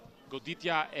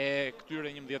goditja e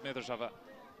këtyre 11 metrëshave?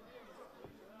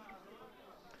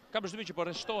 Ka përshtypjen që po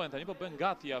rreshtohen tani, po bën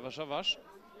gati avash avash.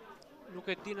 Nuk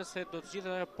e di nëse do të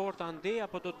zgjidhet porta andej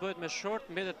apo do të bëhet me short,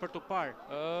 mbetet për tu parë.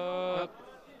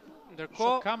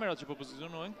 Ndërkohë kamerat që po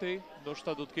pozicionohen këtej,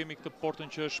 ndoshta do të kemi këtë portën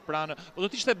që është pranë. Po do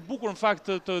të ishte bukur në fakt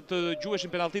të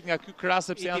gjuheshin penalltit nga ky krah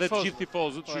sepse janë të gjithë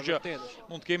tifozët, kështu që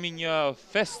mund të kemi një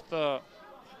fest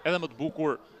edhe më të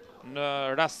bukur në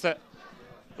rast se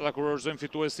ta kurorëzojmë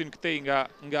fituesin këtej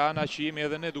nga ana që jemi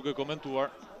edhe ne duke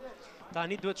komentuar.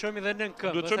 Tani duhet të shohim edhe në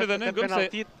këmbë. Duhet të shohim edhe në këmbë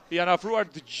se janë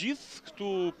afruar të gjithë këtu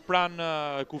pranë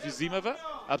kufizimeve.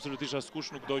 Absolutisht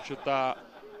askush nuk do që ta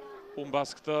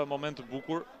humbas këtë moment të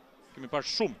bukur. Kemi parë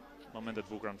shumë momente të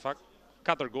bukura në fakt.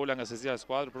 4 gola nga sezia e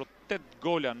skuadrës, por 8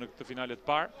 gola në këtë finale të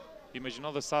parë.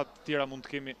 Imagjino dhe sa të tjera mund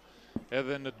të kemi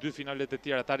edhe në 2 finalet e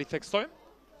tjera. Ta ritheksojmë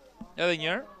edhe një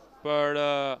herë për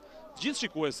gjithë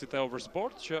shikuesit e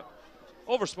Oversport që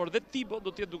Oversport dhe Tibo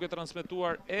do të jetë duke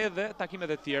transmetuar edhe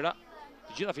takimet e tjera,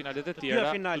 të gjitha finalet e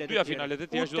tjera, të dyja finalet e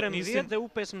tjera që do të nisin dhe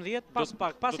U15 pas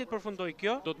pak, pasi të përfundoj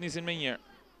kjo, do të nisin me një herë.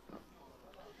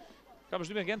 Ka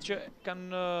përshtypjen gent që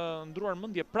kanë ndruar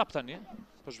mendje prap tani,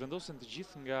 po zhvendosen të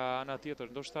gjithë nga ana tjetër,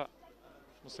 ndoshta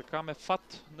mos e ka me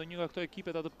fat ndonjë nga këto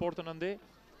ekipet atë portën andej.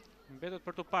 Mbetet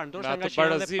për të parë, ndoshta nga që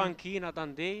janë dhe pankinat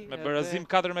andej. Me barazim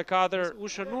 4-4. U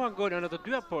shënuan gola në të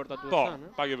dyja portat, duhet të thënë.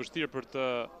 Po, pak e vështirë për të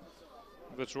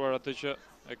veçuar atë që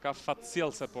e ka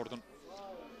fatcjellse portën.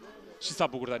 Shisa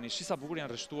bukur tani, shisa bukur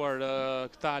janë rreshtuar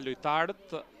këta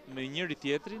lojtarët me njëri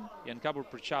tjetrin, janë kapur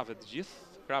për qafe të gjithë.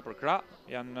 Krah për krah,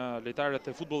 janë lojtarët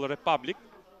e Football Republic,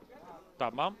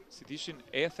 tamam, si të ishin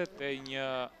ethet e një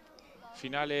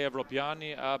finale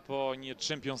evropiani apo një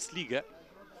Champions League.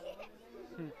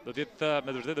 Do të jetë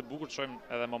me të vërtetë e bukur të shohim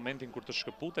edhe momentin kur të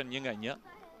shkëputen një nga një,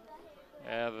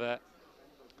 edhe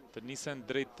të nisen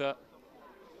drejt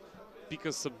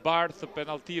pikës së bardhë të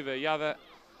penaltive. Ja dhe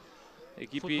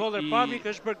ekipi Football Republic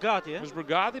është bërë gati, është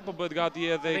bërë gati, po bëhet gati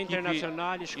edhe ekipi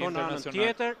Internacionali shkon në anën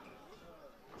tjetër.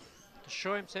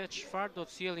 Shohim se çfarë do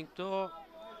të sjellin këto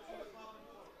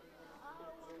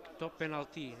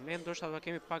penalti. Ne ndoshta do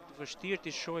kemi pak të vështirë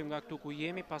të shohim nga këtu ku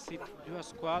jemi, pasi dyja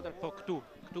skuadra, po këtu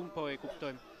po e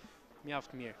kuptojmë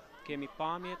mjaft mirë. Kemi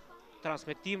pamjet,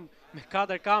 transmetim me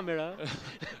 4 kamera.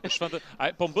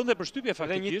 Po më bënte përshtypje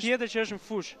faktikisht. Dhe një tjetër që është në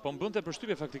fush. Po më bënte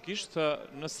përshtypje faktikisht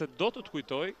nëse do të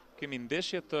kujtoj, kemi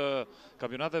ndeshje të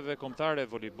kampionateve kombëtare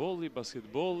voleybolli,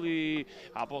 basketbolli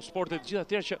apo sporte të gjitha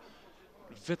tjera që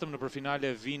vetëm në përfinale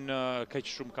vinë kaq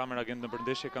shumë kamera gjendë në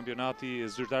përndeshje kampionati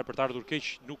zyrtar për të ardhur keq,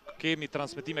 nuk kemi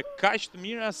transmetime kaq të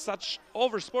mira sa që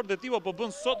Oversport dhe Tibo po bën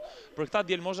sot për këta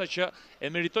djelmosha që e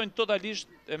meritojnë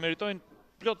totalisht, e meritojnë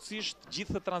plotësisht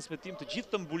gjithë të transmetim, të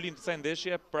gjithë të mbulim të kësaj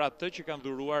ndeshje për atë që kanë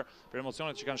dhuruar, për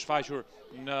emocionet që kanë shfaqur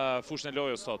në fushën e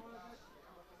lojës sot.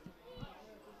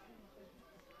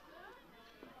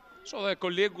 Shoh dhe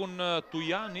kolegun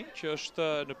Tujani që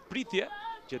është në pritje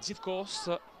gjatë gjithë kohës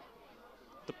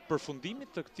të përfundimit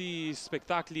të këtij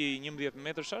spektakli 11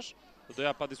 metrësh, do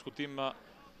doja pa diskutim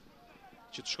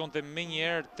që të shkonte më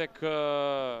njëherë tek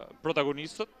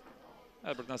protagonistët,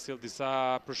 edhe për të na sjellë disa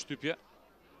përshtypje.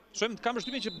 Shohim të kam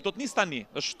përshtypjen që do të nis tani.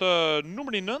 Është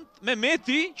numri 9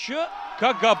 Mehmeti që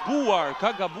ka gabuar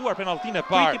penalltin e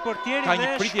parë. Ka një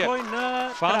pritje në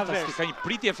travers. Ka një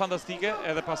pritje fantastike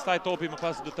edhe pastaj topi më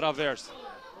pas në travers.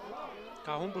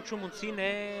 Ka humbur shumë mundësinë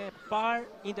e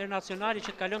parë Internacionali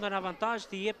që të kalonte në avantazh,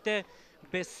 të jepte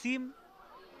besim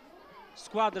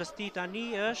skuadrës tij.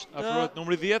 Tani është afrohet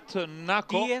numri 10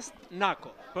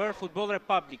 Nako për Football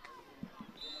Republic.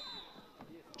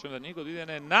 Çon tani goditjen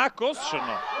e Nakos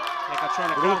shënon. E ka çuar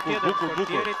në krahun tjetër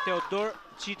portierit Teodor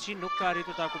Çiçi nuk ka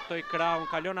arritur ta kuptoj krahun,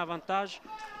 kalon avantazh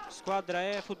skuadra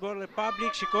e Football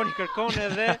Republic. Shikoni, kërkon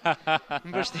edhe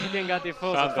mbështetje nga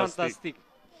tifozët, fantastik.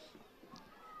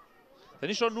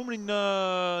 Tani shoh numrin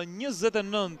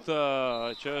 29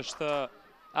 që është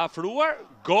afruar,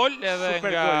 gol edhe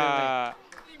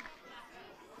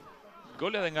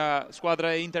nga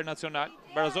skuadra e Internacional.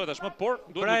 Barazohet tashmë, por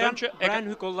duhet të them që Brian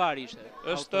Hykollari ishte.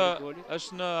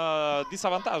 Është në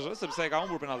disavantazh sepse e ka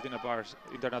humbur penalltin e parë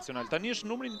Internacional. Tani është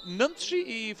numri 9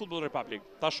 i Football Republic.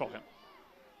 Ta shohim.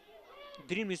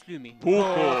 Drim Islymi.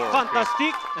 Bukur.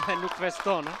 Fantastik, nuk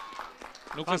feston,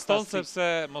 Nuk feston sepse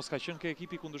mos ka qenë ke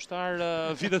ekipi kundërshtar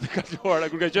vitet e kaluara,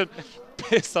 kur ka qenë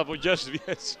 5 apo 6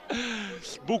 vjeç.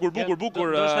 Bukur. Do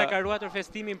të ka ruajtur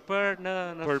festimin për në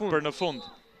fund. Për në fund.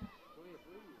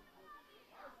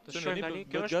 Të shohim tani,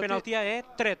 kjo është penaltia e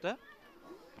tretë.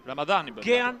 Ramadani bën.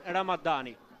 Gean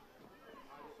Ramadani.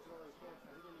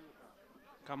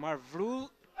 Ka marrë vrull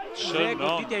Dhe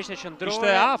goditja ishte qëndrore.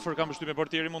 Ishte afër, kam përshtypjen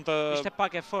portieri mund të... Ishte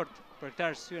pak e fort, për këtë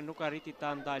arsye nuk arriti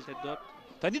ta ndalte dot.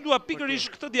 Tani dua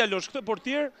pikërisht këtë djalosh, këtë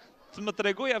portier të më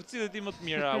tregoj aftësitë e tij më të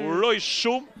mira. Uroj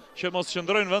shumë që mos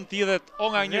qëndrojnë në vend të lidhet o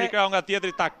nga njëri krah o nga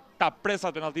tjetri ta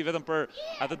presat penalti vetëm për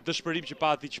atë dëshpërim që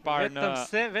pati çfarë në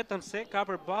vetëm se ka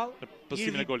përballë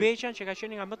pësimin e golit. Beqan që ka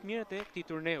qenë nga më të mirët e këtij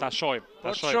turneu. Ta shohim,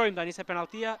 ta shohim tani se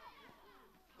penaltia.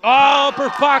 Për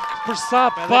pak, për sa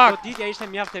pak. Goditja ishte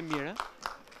mjaft e mirë.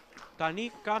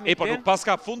 Tani kam po nuk pas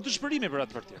ka fund dëshpërimi për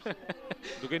atë portier.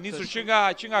 Duke nisur që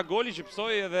nga goli që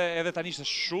psoi edhe tani ishte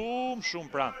shumë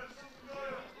pranë.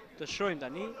 Të shohim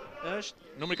tani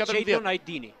është numri 14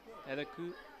 Ajdini. Edhe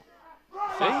ky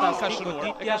fantastik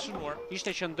goditja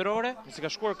ishte qëndrore. Si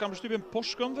ka shkuar kam përshtypjen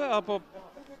poshtë këmbëve apo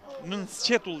nën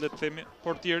sqetull le të themi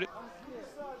portierit.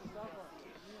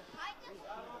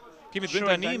 Kemi të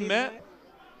bëjmë tani me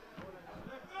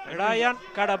Rajan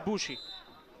Karabushi.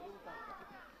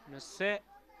 Nëse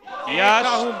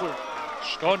ka humbur.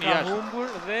 Shkon jashtë. Ka humbur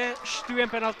dhe shtyen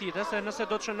penaltitë, se nëse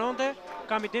do të shënonte,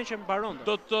 kam idenë që mbaronte.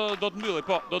 Do të mbyllej,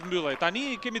 po, do të mbyllej. Tani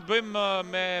kemi të bëjmë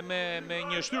me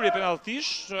një shtyrje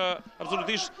penaltish,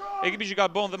 absolutisht ekipi që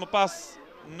gabon dhe më pas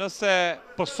nëse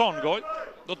pëson gol,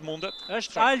 do të mundet.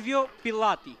 Është Alvio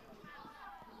Pillati.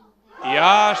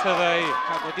 Jashtë edhe ai.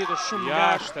 Ka goditur shumë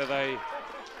jashtë edhe ai.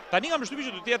 Tani kam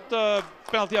përshtypjen që do të jetë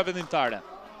penaltia vendimtare.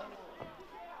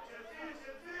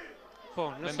 Po,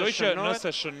 mendoj që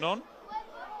nëse shënon,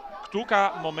 këtu ka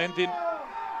momentin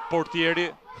portieri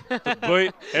të bëj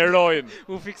heroin.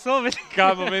 U fiksove.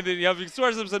 Ka momentin, jam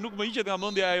fiksuar sepse nuk më hiqet nga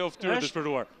mendja ajo fytyrë të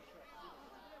shpëruar.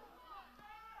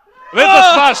 Dhe të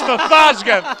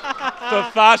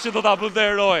thash që do ta bënte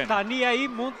heroin. Tani ai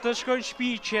mund të shkojnë në shtëpi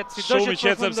i qetë, sidoqë shumë i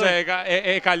qetë sepse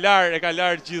e ka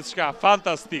lar gjithçka.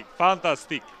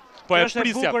 Fantastik. Po e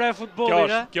prisja.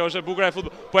 Kjo është e bukur e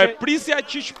futbollit. Po e prisja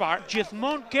që çfarë?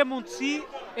 Gjithmonë ke mundësi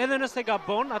edhe nëse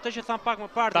gabon, atë që tham pak më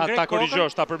parë të ta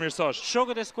korrigjosh, ta përmirësosh.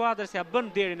 Shokët e skuadrës ja bën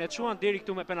derin, e çuan deri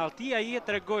këtu me penallti, ai e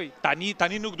tregoi.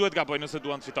 Tani nuk duhet gabojnë nëse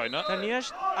duan të fitojnë, ë? Tani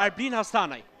është Arbin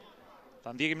Hasanaj.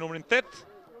 Ta ndjekim numrin 8.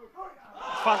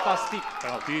 Fantastik.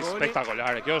 Penallti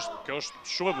spektakolare. Kjo është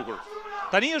shumë e bukur.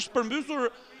 Tani është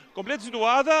përmbysur komplet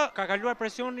situata, ka kaluar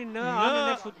presionin në anën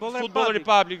e Futboll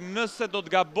Republic. Nëse do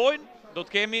të gabojnë, do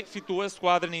të kemi fitues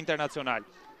skuadrën Internacional.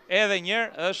 Edhe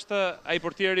njerë është ai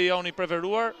portieri jon i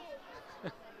preferuar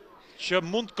që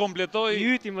mund të kompletoj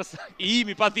i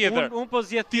imi patjetër. Unë po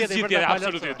zgjedh tjetër për ta balancojmë.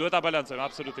 Absolutisht, duhet ta balancojmë,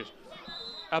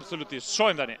 absolutisht.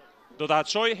 Shojmë tani. Do ta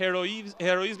çoj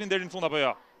heroizmin deri në fund apo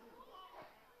jo?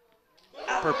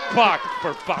 Për pak.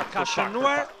 Ka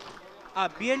shënuar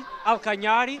Abiel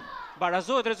Alkanjari.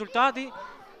 Barazohet rezultati,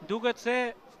 duket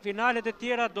se finalet e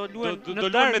tjera do luhen në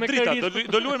darkë me drita.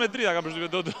 Do luhen me drita, kam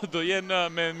përshtypjen, do jenë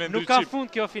me ndryshim. Nuk ka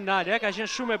fund kjo finale, ka qenë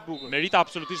shumë e bukur. Merita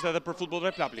absolutisht edhe për Futboll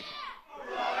Republic.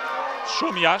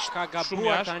 Shumë jashtë, ka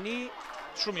gabuar tani.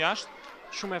 Shumë jashtë.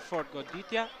 Shumë e fortë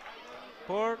goditja,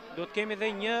 por do të kemi edhe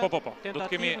një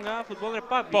tentativë nga Futboll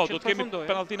Republic. Po, do të kemi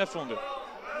penalltinë e fundit.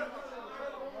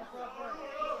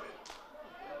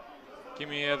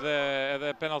 Kemi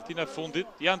edhe penalltinë e fundit.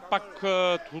 Janë pak të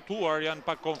hutuar, janë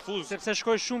pak konfuz. Sepse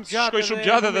shkoi shumë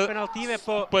gjatë edhe penaltive,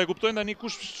 po e kuptojnë tani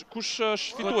kush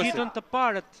fituesi. Goditën të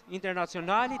parët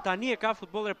Internacionali, tani e ka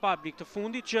Futboll Republic të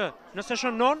fundit që nëse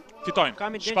shënon, fitojnë.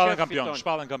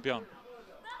 Shpallën kampion.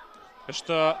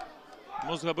 Është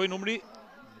mos gaboj numri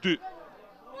 2.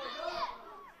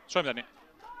 Shojmë tani.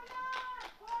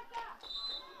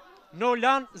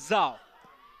 Nolan Zao.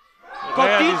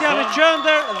 Goditja në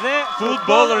qendër dhe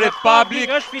Futboll Republic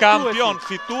kampion,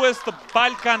 fitues të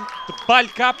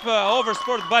BalCup,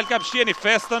 Oversport BalCup. Shiheni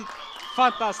festën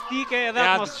fantastike edhe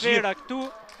atmosfera këtu.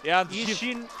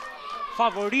 Ishin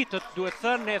favoritët, duhet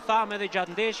thënë, ne thamë edhe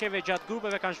gjatë ndeshjeve, gjatë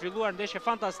grupeve kanë zhvilluar ndeshje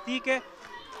fantastike.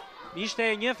 Ishte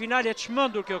një finale të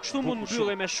çmendur kjo, kështu mund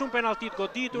mbyllej me shumë penallti të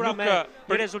goditura, me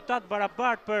rezultat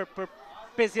barabartë për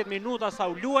 50 minuta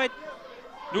sa u luajt.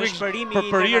 Për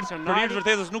hir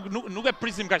vërtetës nuk e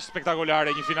prisim kaq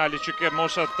spektakolare një finale që ke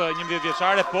moshat 11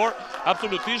 vjeçare, por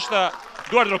absolutisht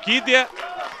duart rokitje,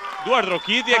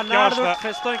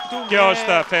 kjo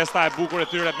është festa e bukur e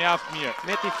tyre, mjaft mirë.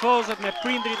 Me tifozët, me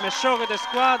prindrit, me shokët e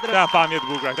skuadrës. Ka pamje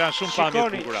të bukura, kanë shumë pamje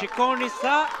të bukura. Shikoni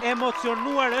sa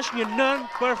emocionuar është një nën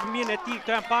për fëmijën e tij.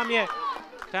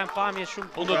 Këto janë pamje shumë.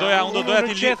 Unë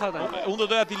do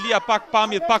doja t'i lija pak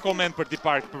pamjet, pak koment për t'i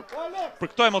parë, për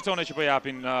këto emocione që po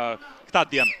japin këta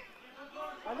djem.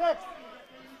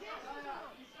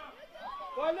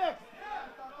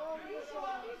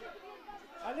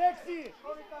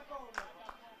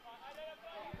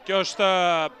 Kjo është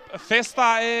festa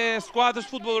e skuadrës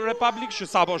Futboll Republik që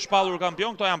sapo është shpallur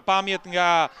kampion. Këto janë pamjet nga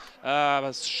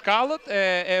shkallët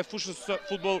e fushës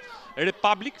Futboll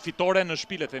Republik, fitore në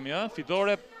shtëpi, themi,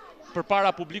 fitore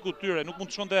përpara publikut tyre. Nuk mund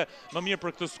të shkonte më mirë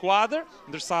për këtë skuadër,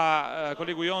 ndërsa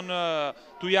kolegu jon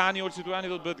Tujani, Olsi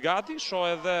Tujani do të bëhet gati, shoh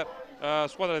edhe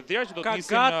skuadrat e tjera që do të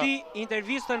nisin. Ka gati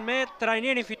intervistën me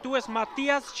trajnerin fitues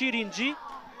Matias Qirinxhi,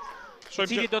 i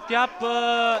cili do t'jap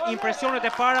impresionet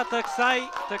e para të kësaj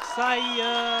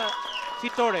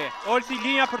fitore. Olsi,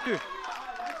 linja për ty.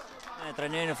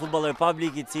 Trajnerin e Futboll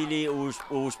Republik i cili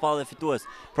u shpall dhe fitues.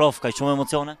 Prof, ka shumë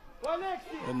emocione?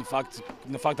 Në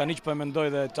fakt tani që po e mendoj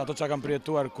dhe ato që kam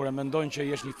përjetuar, kur e mendojnë që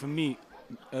jesh një fëmijë,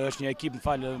 është një ekip,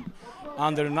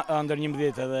 under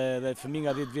 11 dhe fëmijë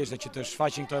nga 10 vjeçë që të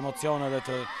shfaqin këto emocione dhe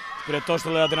të përjetosh të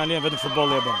adrenalinë, vetëm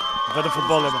futbolli e bën. Vetëm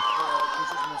futbolli e bën.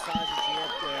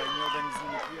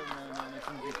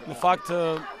 Në fakt,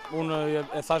 unë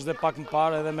e thash dhe pak më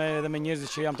parë edhe me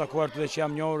njerëzit që jam takuar dhe që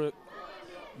jam njohur,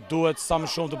 duhet sa më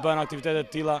shumë të bëhen aktivitetet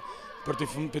të tilla për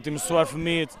të mësuar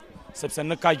fëmijët, sepse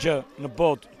në ka gjë në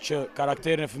botë që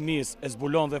karakterin e fëmijës e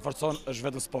zbulon dhe e forcon është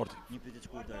vetëm sporti. Një pyetje të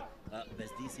shkurtër.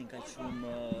 Bezdisin kaq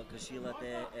shumë këshillat e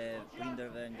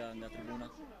prindërve nga tribuna?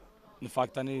 Në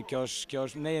fakt tani kjo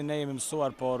është ne jemi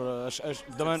mësuar, por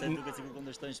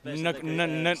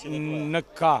në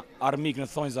ka armik në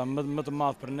thonjza më të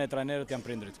madh për ne trajnerët janë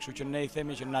prindrit. Kështu që ne i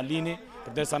themi që na lini,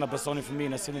 përderisa na besoni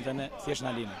fëmijën e sillni te ne, thjesht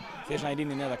na lini. Thjesht na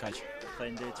lini ne dhe kaq.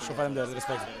 Faleminderit. Shumë faleminderit,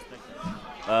 respekt.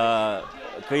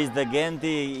 Chris dhe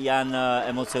Genti janë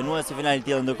emocionuar si finali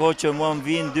tjetër, ndërkohë që mua më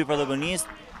vinë dy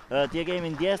protagonistë. Ti e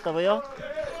kemi ndjes apo jo?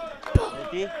 E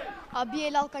ti?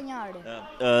 Abiel Alkanjari.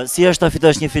 Si është ta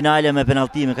fitosh një finale me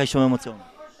penallti me kaq shumë emocion?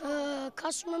 Ka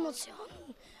shumë emocion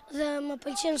dhe më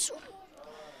pëlqen shumë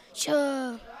që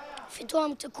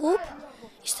fituam këtë kupë.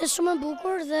 Ishte shumë e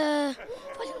bukur dhe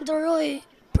falenderoj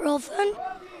profën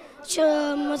që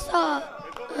më tha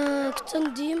këtë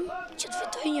ndihmë që të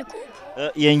fitoj një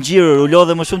kupë. Je ngjirur, u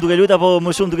lodhe më shumë duke luajtur apo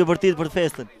më shumë duke bërtitur për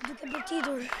festën? Duke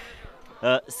bërtitur.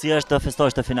 Si është të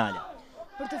festosh të finale?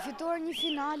 Për të fituar një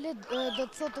finale,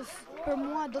 për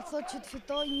mua do të thotë që të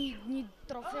fitoj një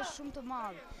trofe shumë të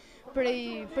madh,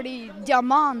 prej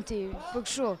diamanti, për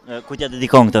kështu. Ku t'ja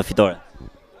dedikon këtë fitore?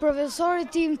 Profesorit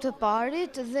tim të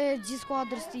parit dhe gjithë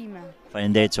skuadrës time.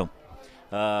 Faleminderit shumë.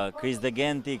 Chris dhe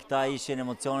Genti, këta ishin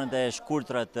emocionet e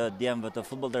shkurtra të djemve të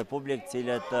Futboll Republik,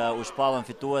 cilët u shpallën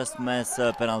fitues mes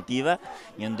penaltive,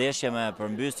 një ndeshje me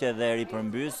përmbysje dhe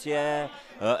ripërmbysje,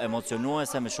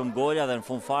 emocionuese me shumë gola dhe në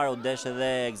fund fare u desh edhe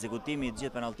ekzekutimi i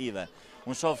gjithë penaltive.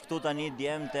 Unë shoh këtu tani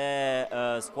djemt e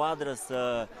skuadrës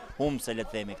humbse, le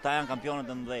të themi. Këta janë kampionët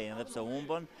e mëdhenj, edhe pse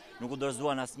humbën, nuk u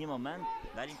dorëzuan asnjë moment,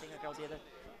 dalin tek krau tjetër.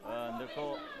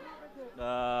 Ndërkohë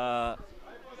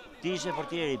ti ishe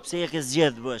portieri, pse e ke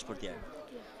zgjedhur të bëhesh portier?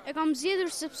 E kam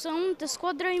zgjedhur sepse unë të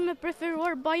skuadra ime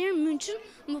preferuar Bayern München,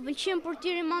 më pëlqen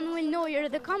portieri Manuel Neuer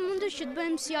dhe kam mundësi që të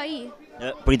bëhem si ai.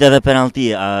 Prit edhe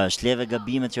penallti, a shleve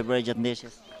gabimet që bëre gjatë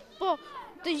ndeshjes? Po,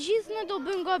 të gjithë ne do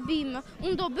bëjmë gabime.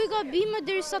 Unë do bëj gabime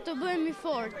derisa të bëhem i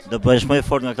fortë. Do bëhesh më i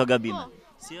fortë nga këto gabime.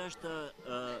 Po. Si është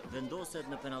vendoset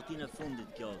në penalltinë e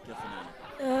fundit kjo finale?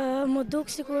 Më duk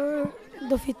sikur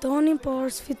do fitonin,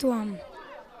 por s'fituam.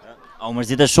 A u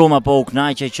mërzite shumë apo u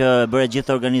kënaqe që bëre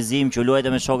gjithë organizim, që luajte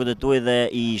me shokët e tuaj dhe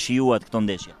i shijuat këto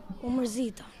ndeshje? U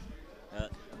mërzita.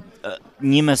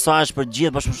 Një mesazh për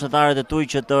gjithë bashkëpunëtarët e tuaj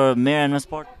që të merren me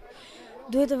sport?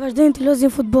 Duhet të vazhdojnë të lozin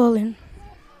futbollin.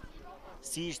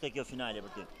 Si ishte kjo finale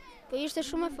për ty? Po ishte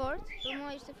shumë e fortë, për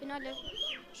mua ishte finale.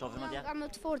 Shohim atje? Nga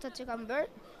më të fortat që kam bërë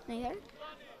ndonjëherë.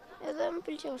 Edhe më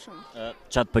pëlqeu shumë.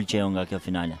 Ç'a të pëlqeu nga kjo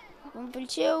finale? Më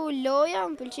pëlqeu loja,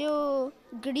 më pëlqeu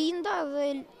grinda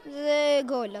dhe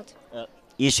golat.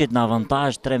 Ishit në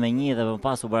avantazh 3-1 dhe më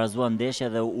pas u barazuan ndeshja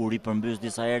dhe u ripërmbys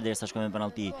disa herë derisa shkoi në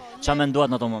penallti. Ç'a menduat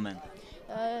në ato moment?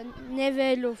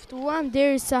 Neve luftuam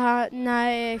derisa na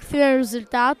e kthyen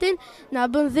rezultatin, na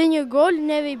bën dhe një gol,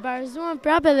 neve i barazuam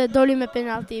prapë dhe doli me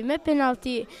penallti. Me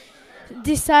penallti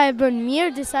disa e bën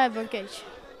mirë, disa e bën keq.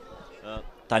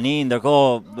 Tani,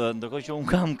 ndërkohë që unë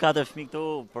kam 4 fëmijë këtu,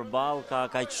 përballë ka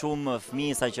kaq shumë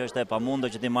fëmijë sa që është e pamundur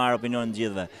që ti marrë opinionin të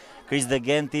gjithëve. Chris dhe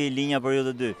Genti, linja për ju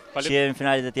të dy. Shihemi në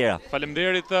finalet e tjera.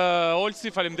 Faleminderit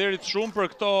Olsi, faleminderit shumë për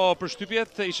këto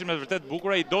përshtypjet, ishin me vërtet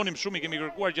bukura, i donim shumë, i kemi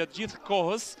kërkuar gjatë gjithë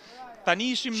kohës. Tani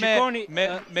ishim me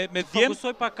djem.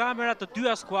 Fokusoj pa kamera të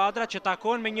dyja skuadra që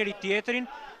takojnë me njëri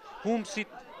tjetrin, humbësit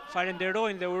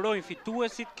falenderojnë dhe urojnë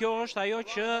fituesit, kjo është ajo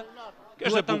që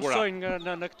duhet të mësojnë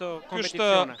në këto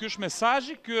kompeticione. Ky është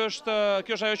mesazhi, kjo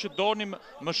është ajo që donim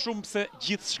më shumë se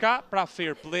gjithçka, pra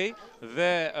fair play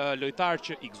dhe lojtarë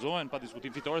që i gëzohen pa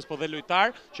diskutim fitores, po dhe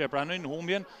lojtarë që e pranojnë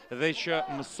humbjen dhe që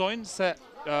mësojnë se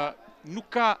nuk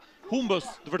ka humbës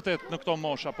të vërtet në këto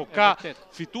mosha, po ka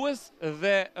fitues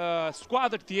dhe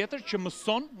skuadër tjetër që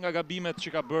mëson nga gabimet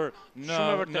që ka bërë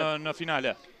në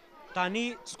finale.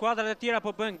 Tani, skuadrat e tjera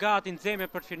po bëjnë gati nxemje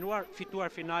për të fituar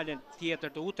finalen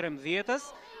tjetër të U13-s.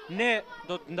 Ne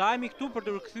do të ndajemi këtu për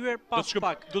të rikthyer pas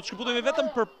pak. Do të shkëputemi vetëm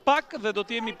për pak dhe do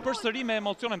të jemi përsëri me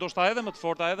emocione, ndoshta edhe më të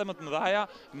forta, edhe më të mëdhaja,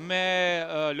 me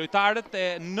lojtarët e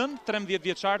 9-13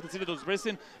 vjeçar, të cilët do të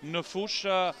zbresin në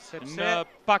fushë në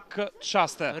pak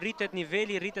çaste. Rritet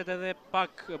niveli, rritet edhe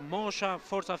pak mosha,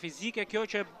 forca fizike, kjo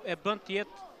që e bën të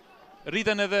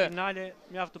jetë finale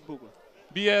mjaft të bukur.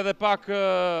 Bie edhe pak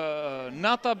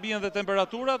nata, bien dhe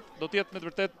temperaturat, do të jetë me të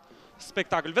vërtet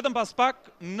spektakël. Vetëm pas pak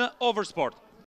në Oversport.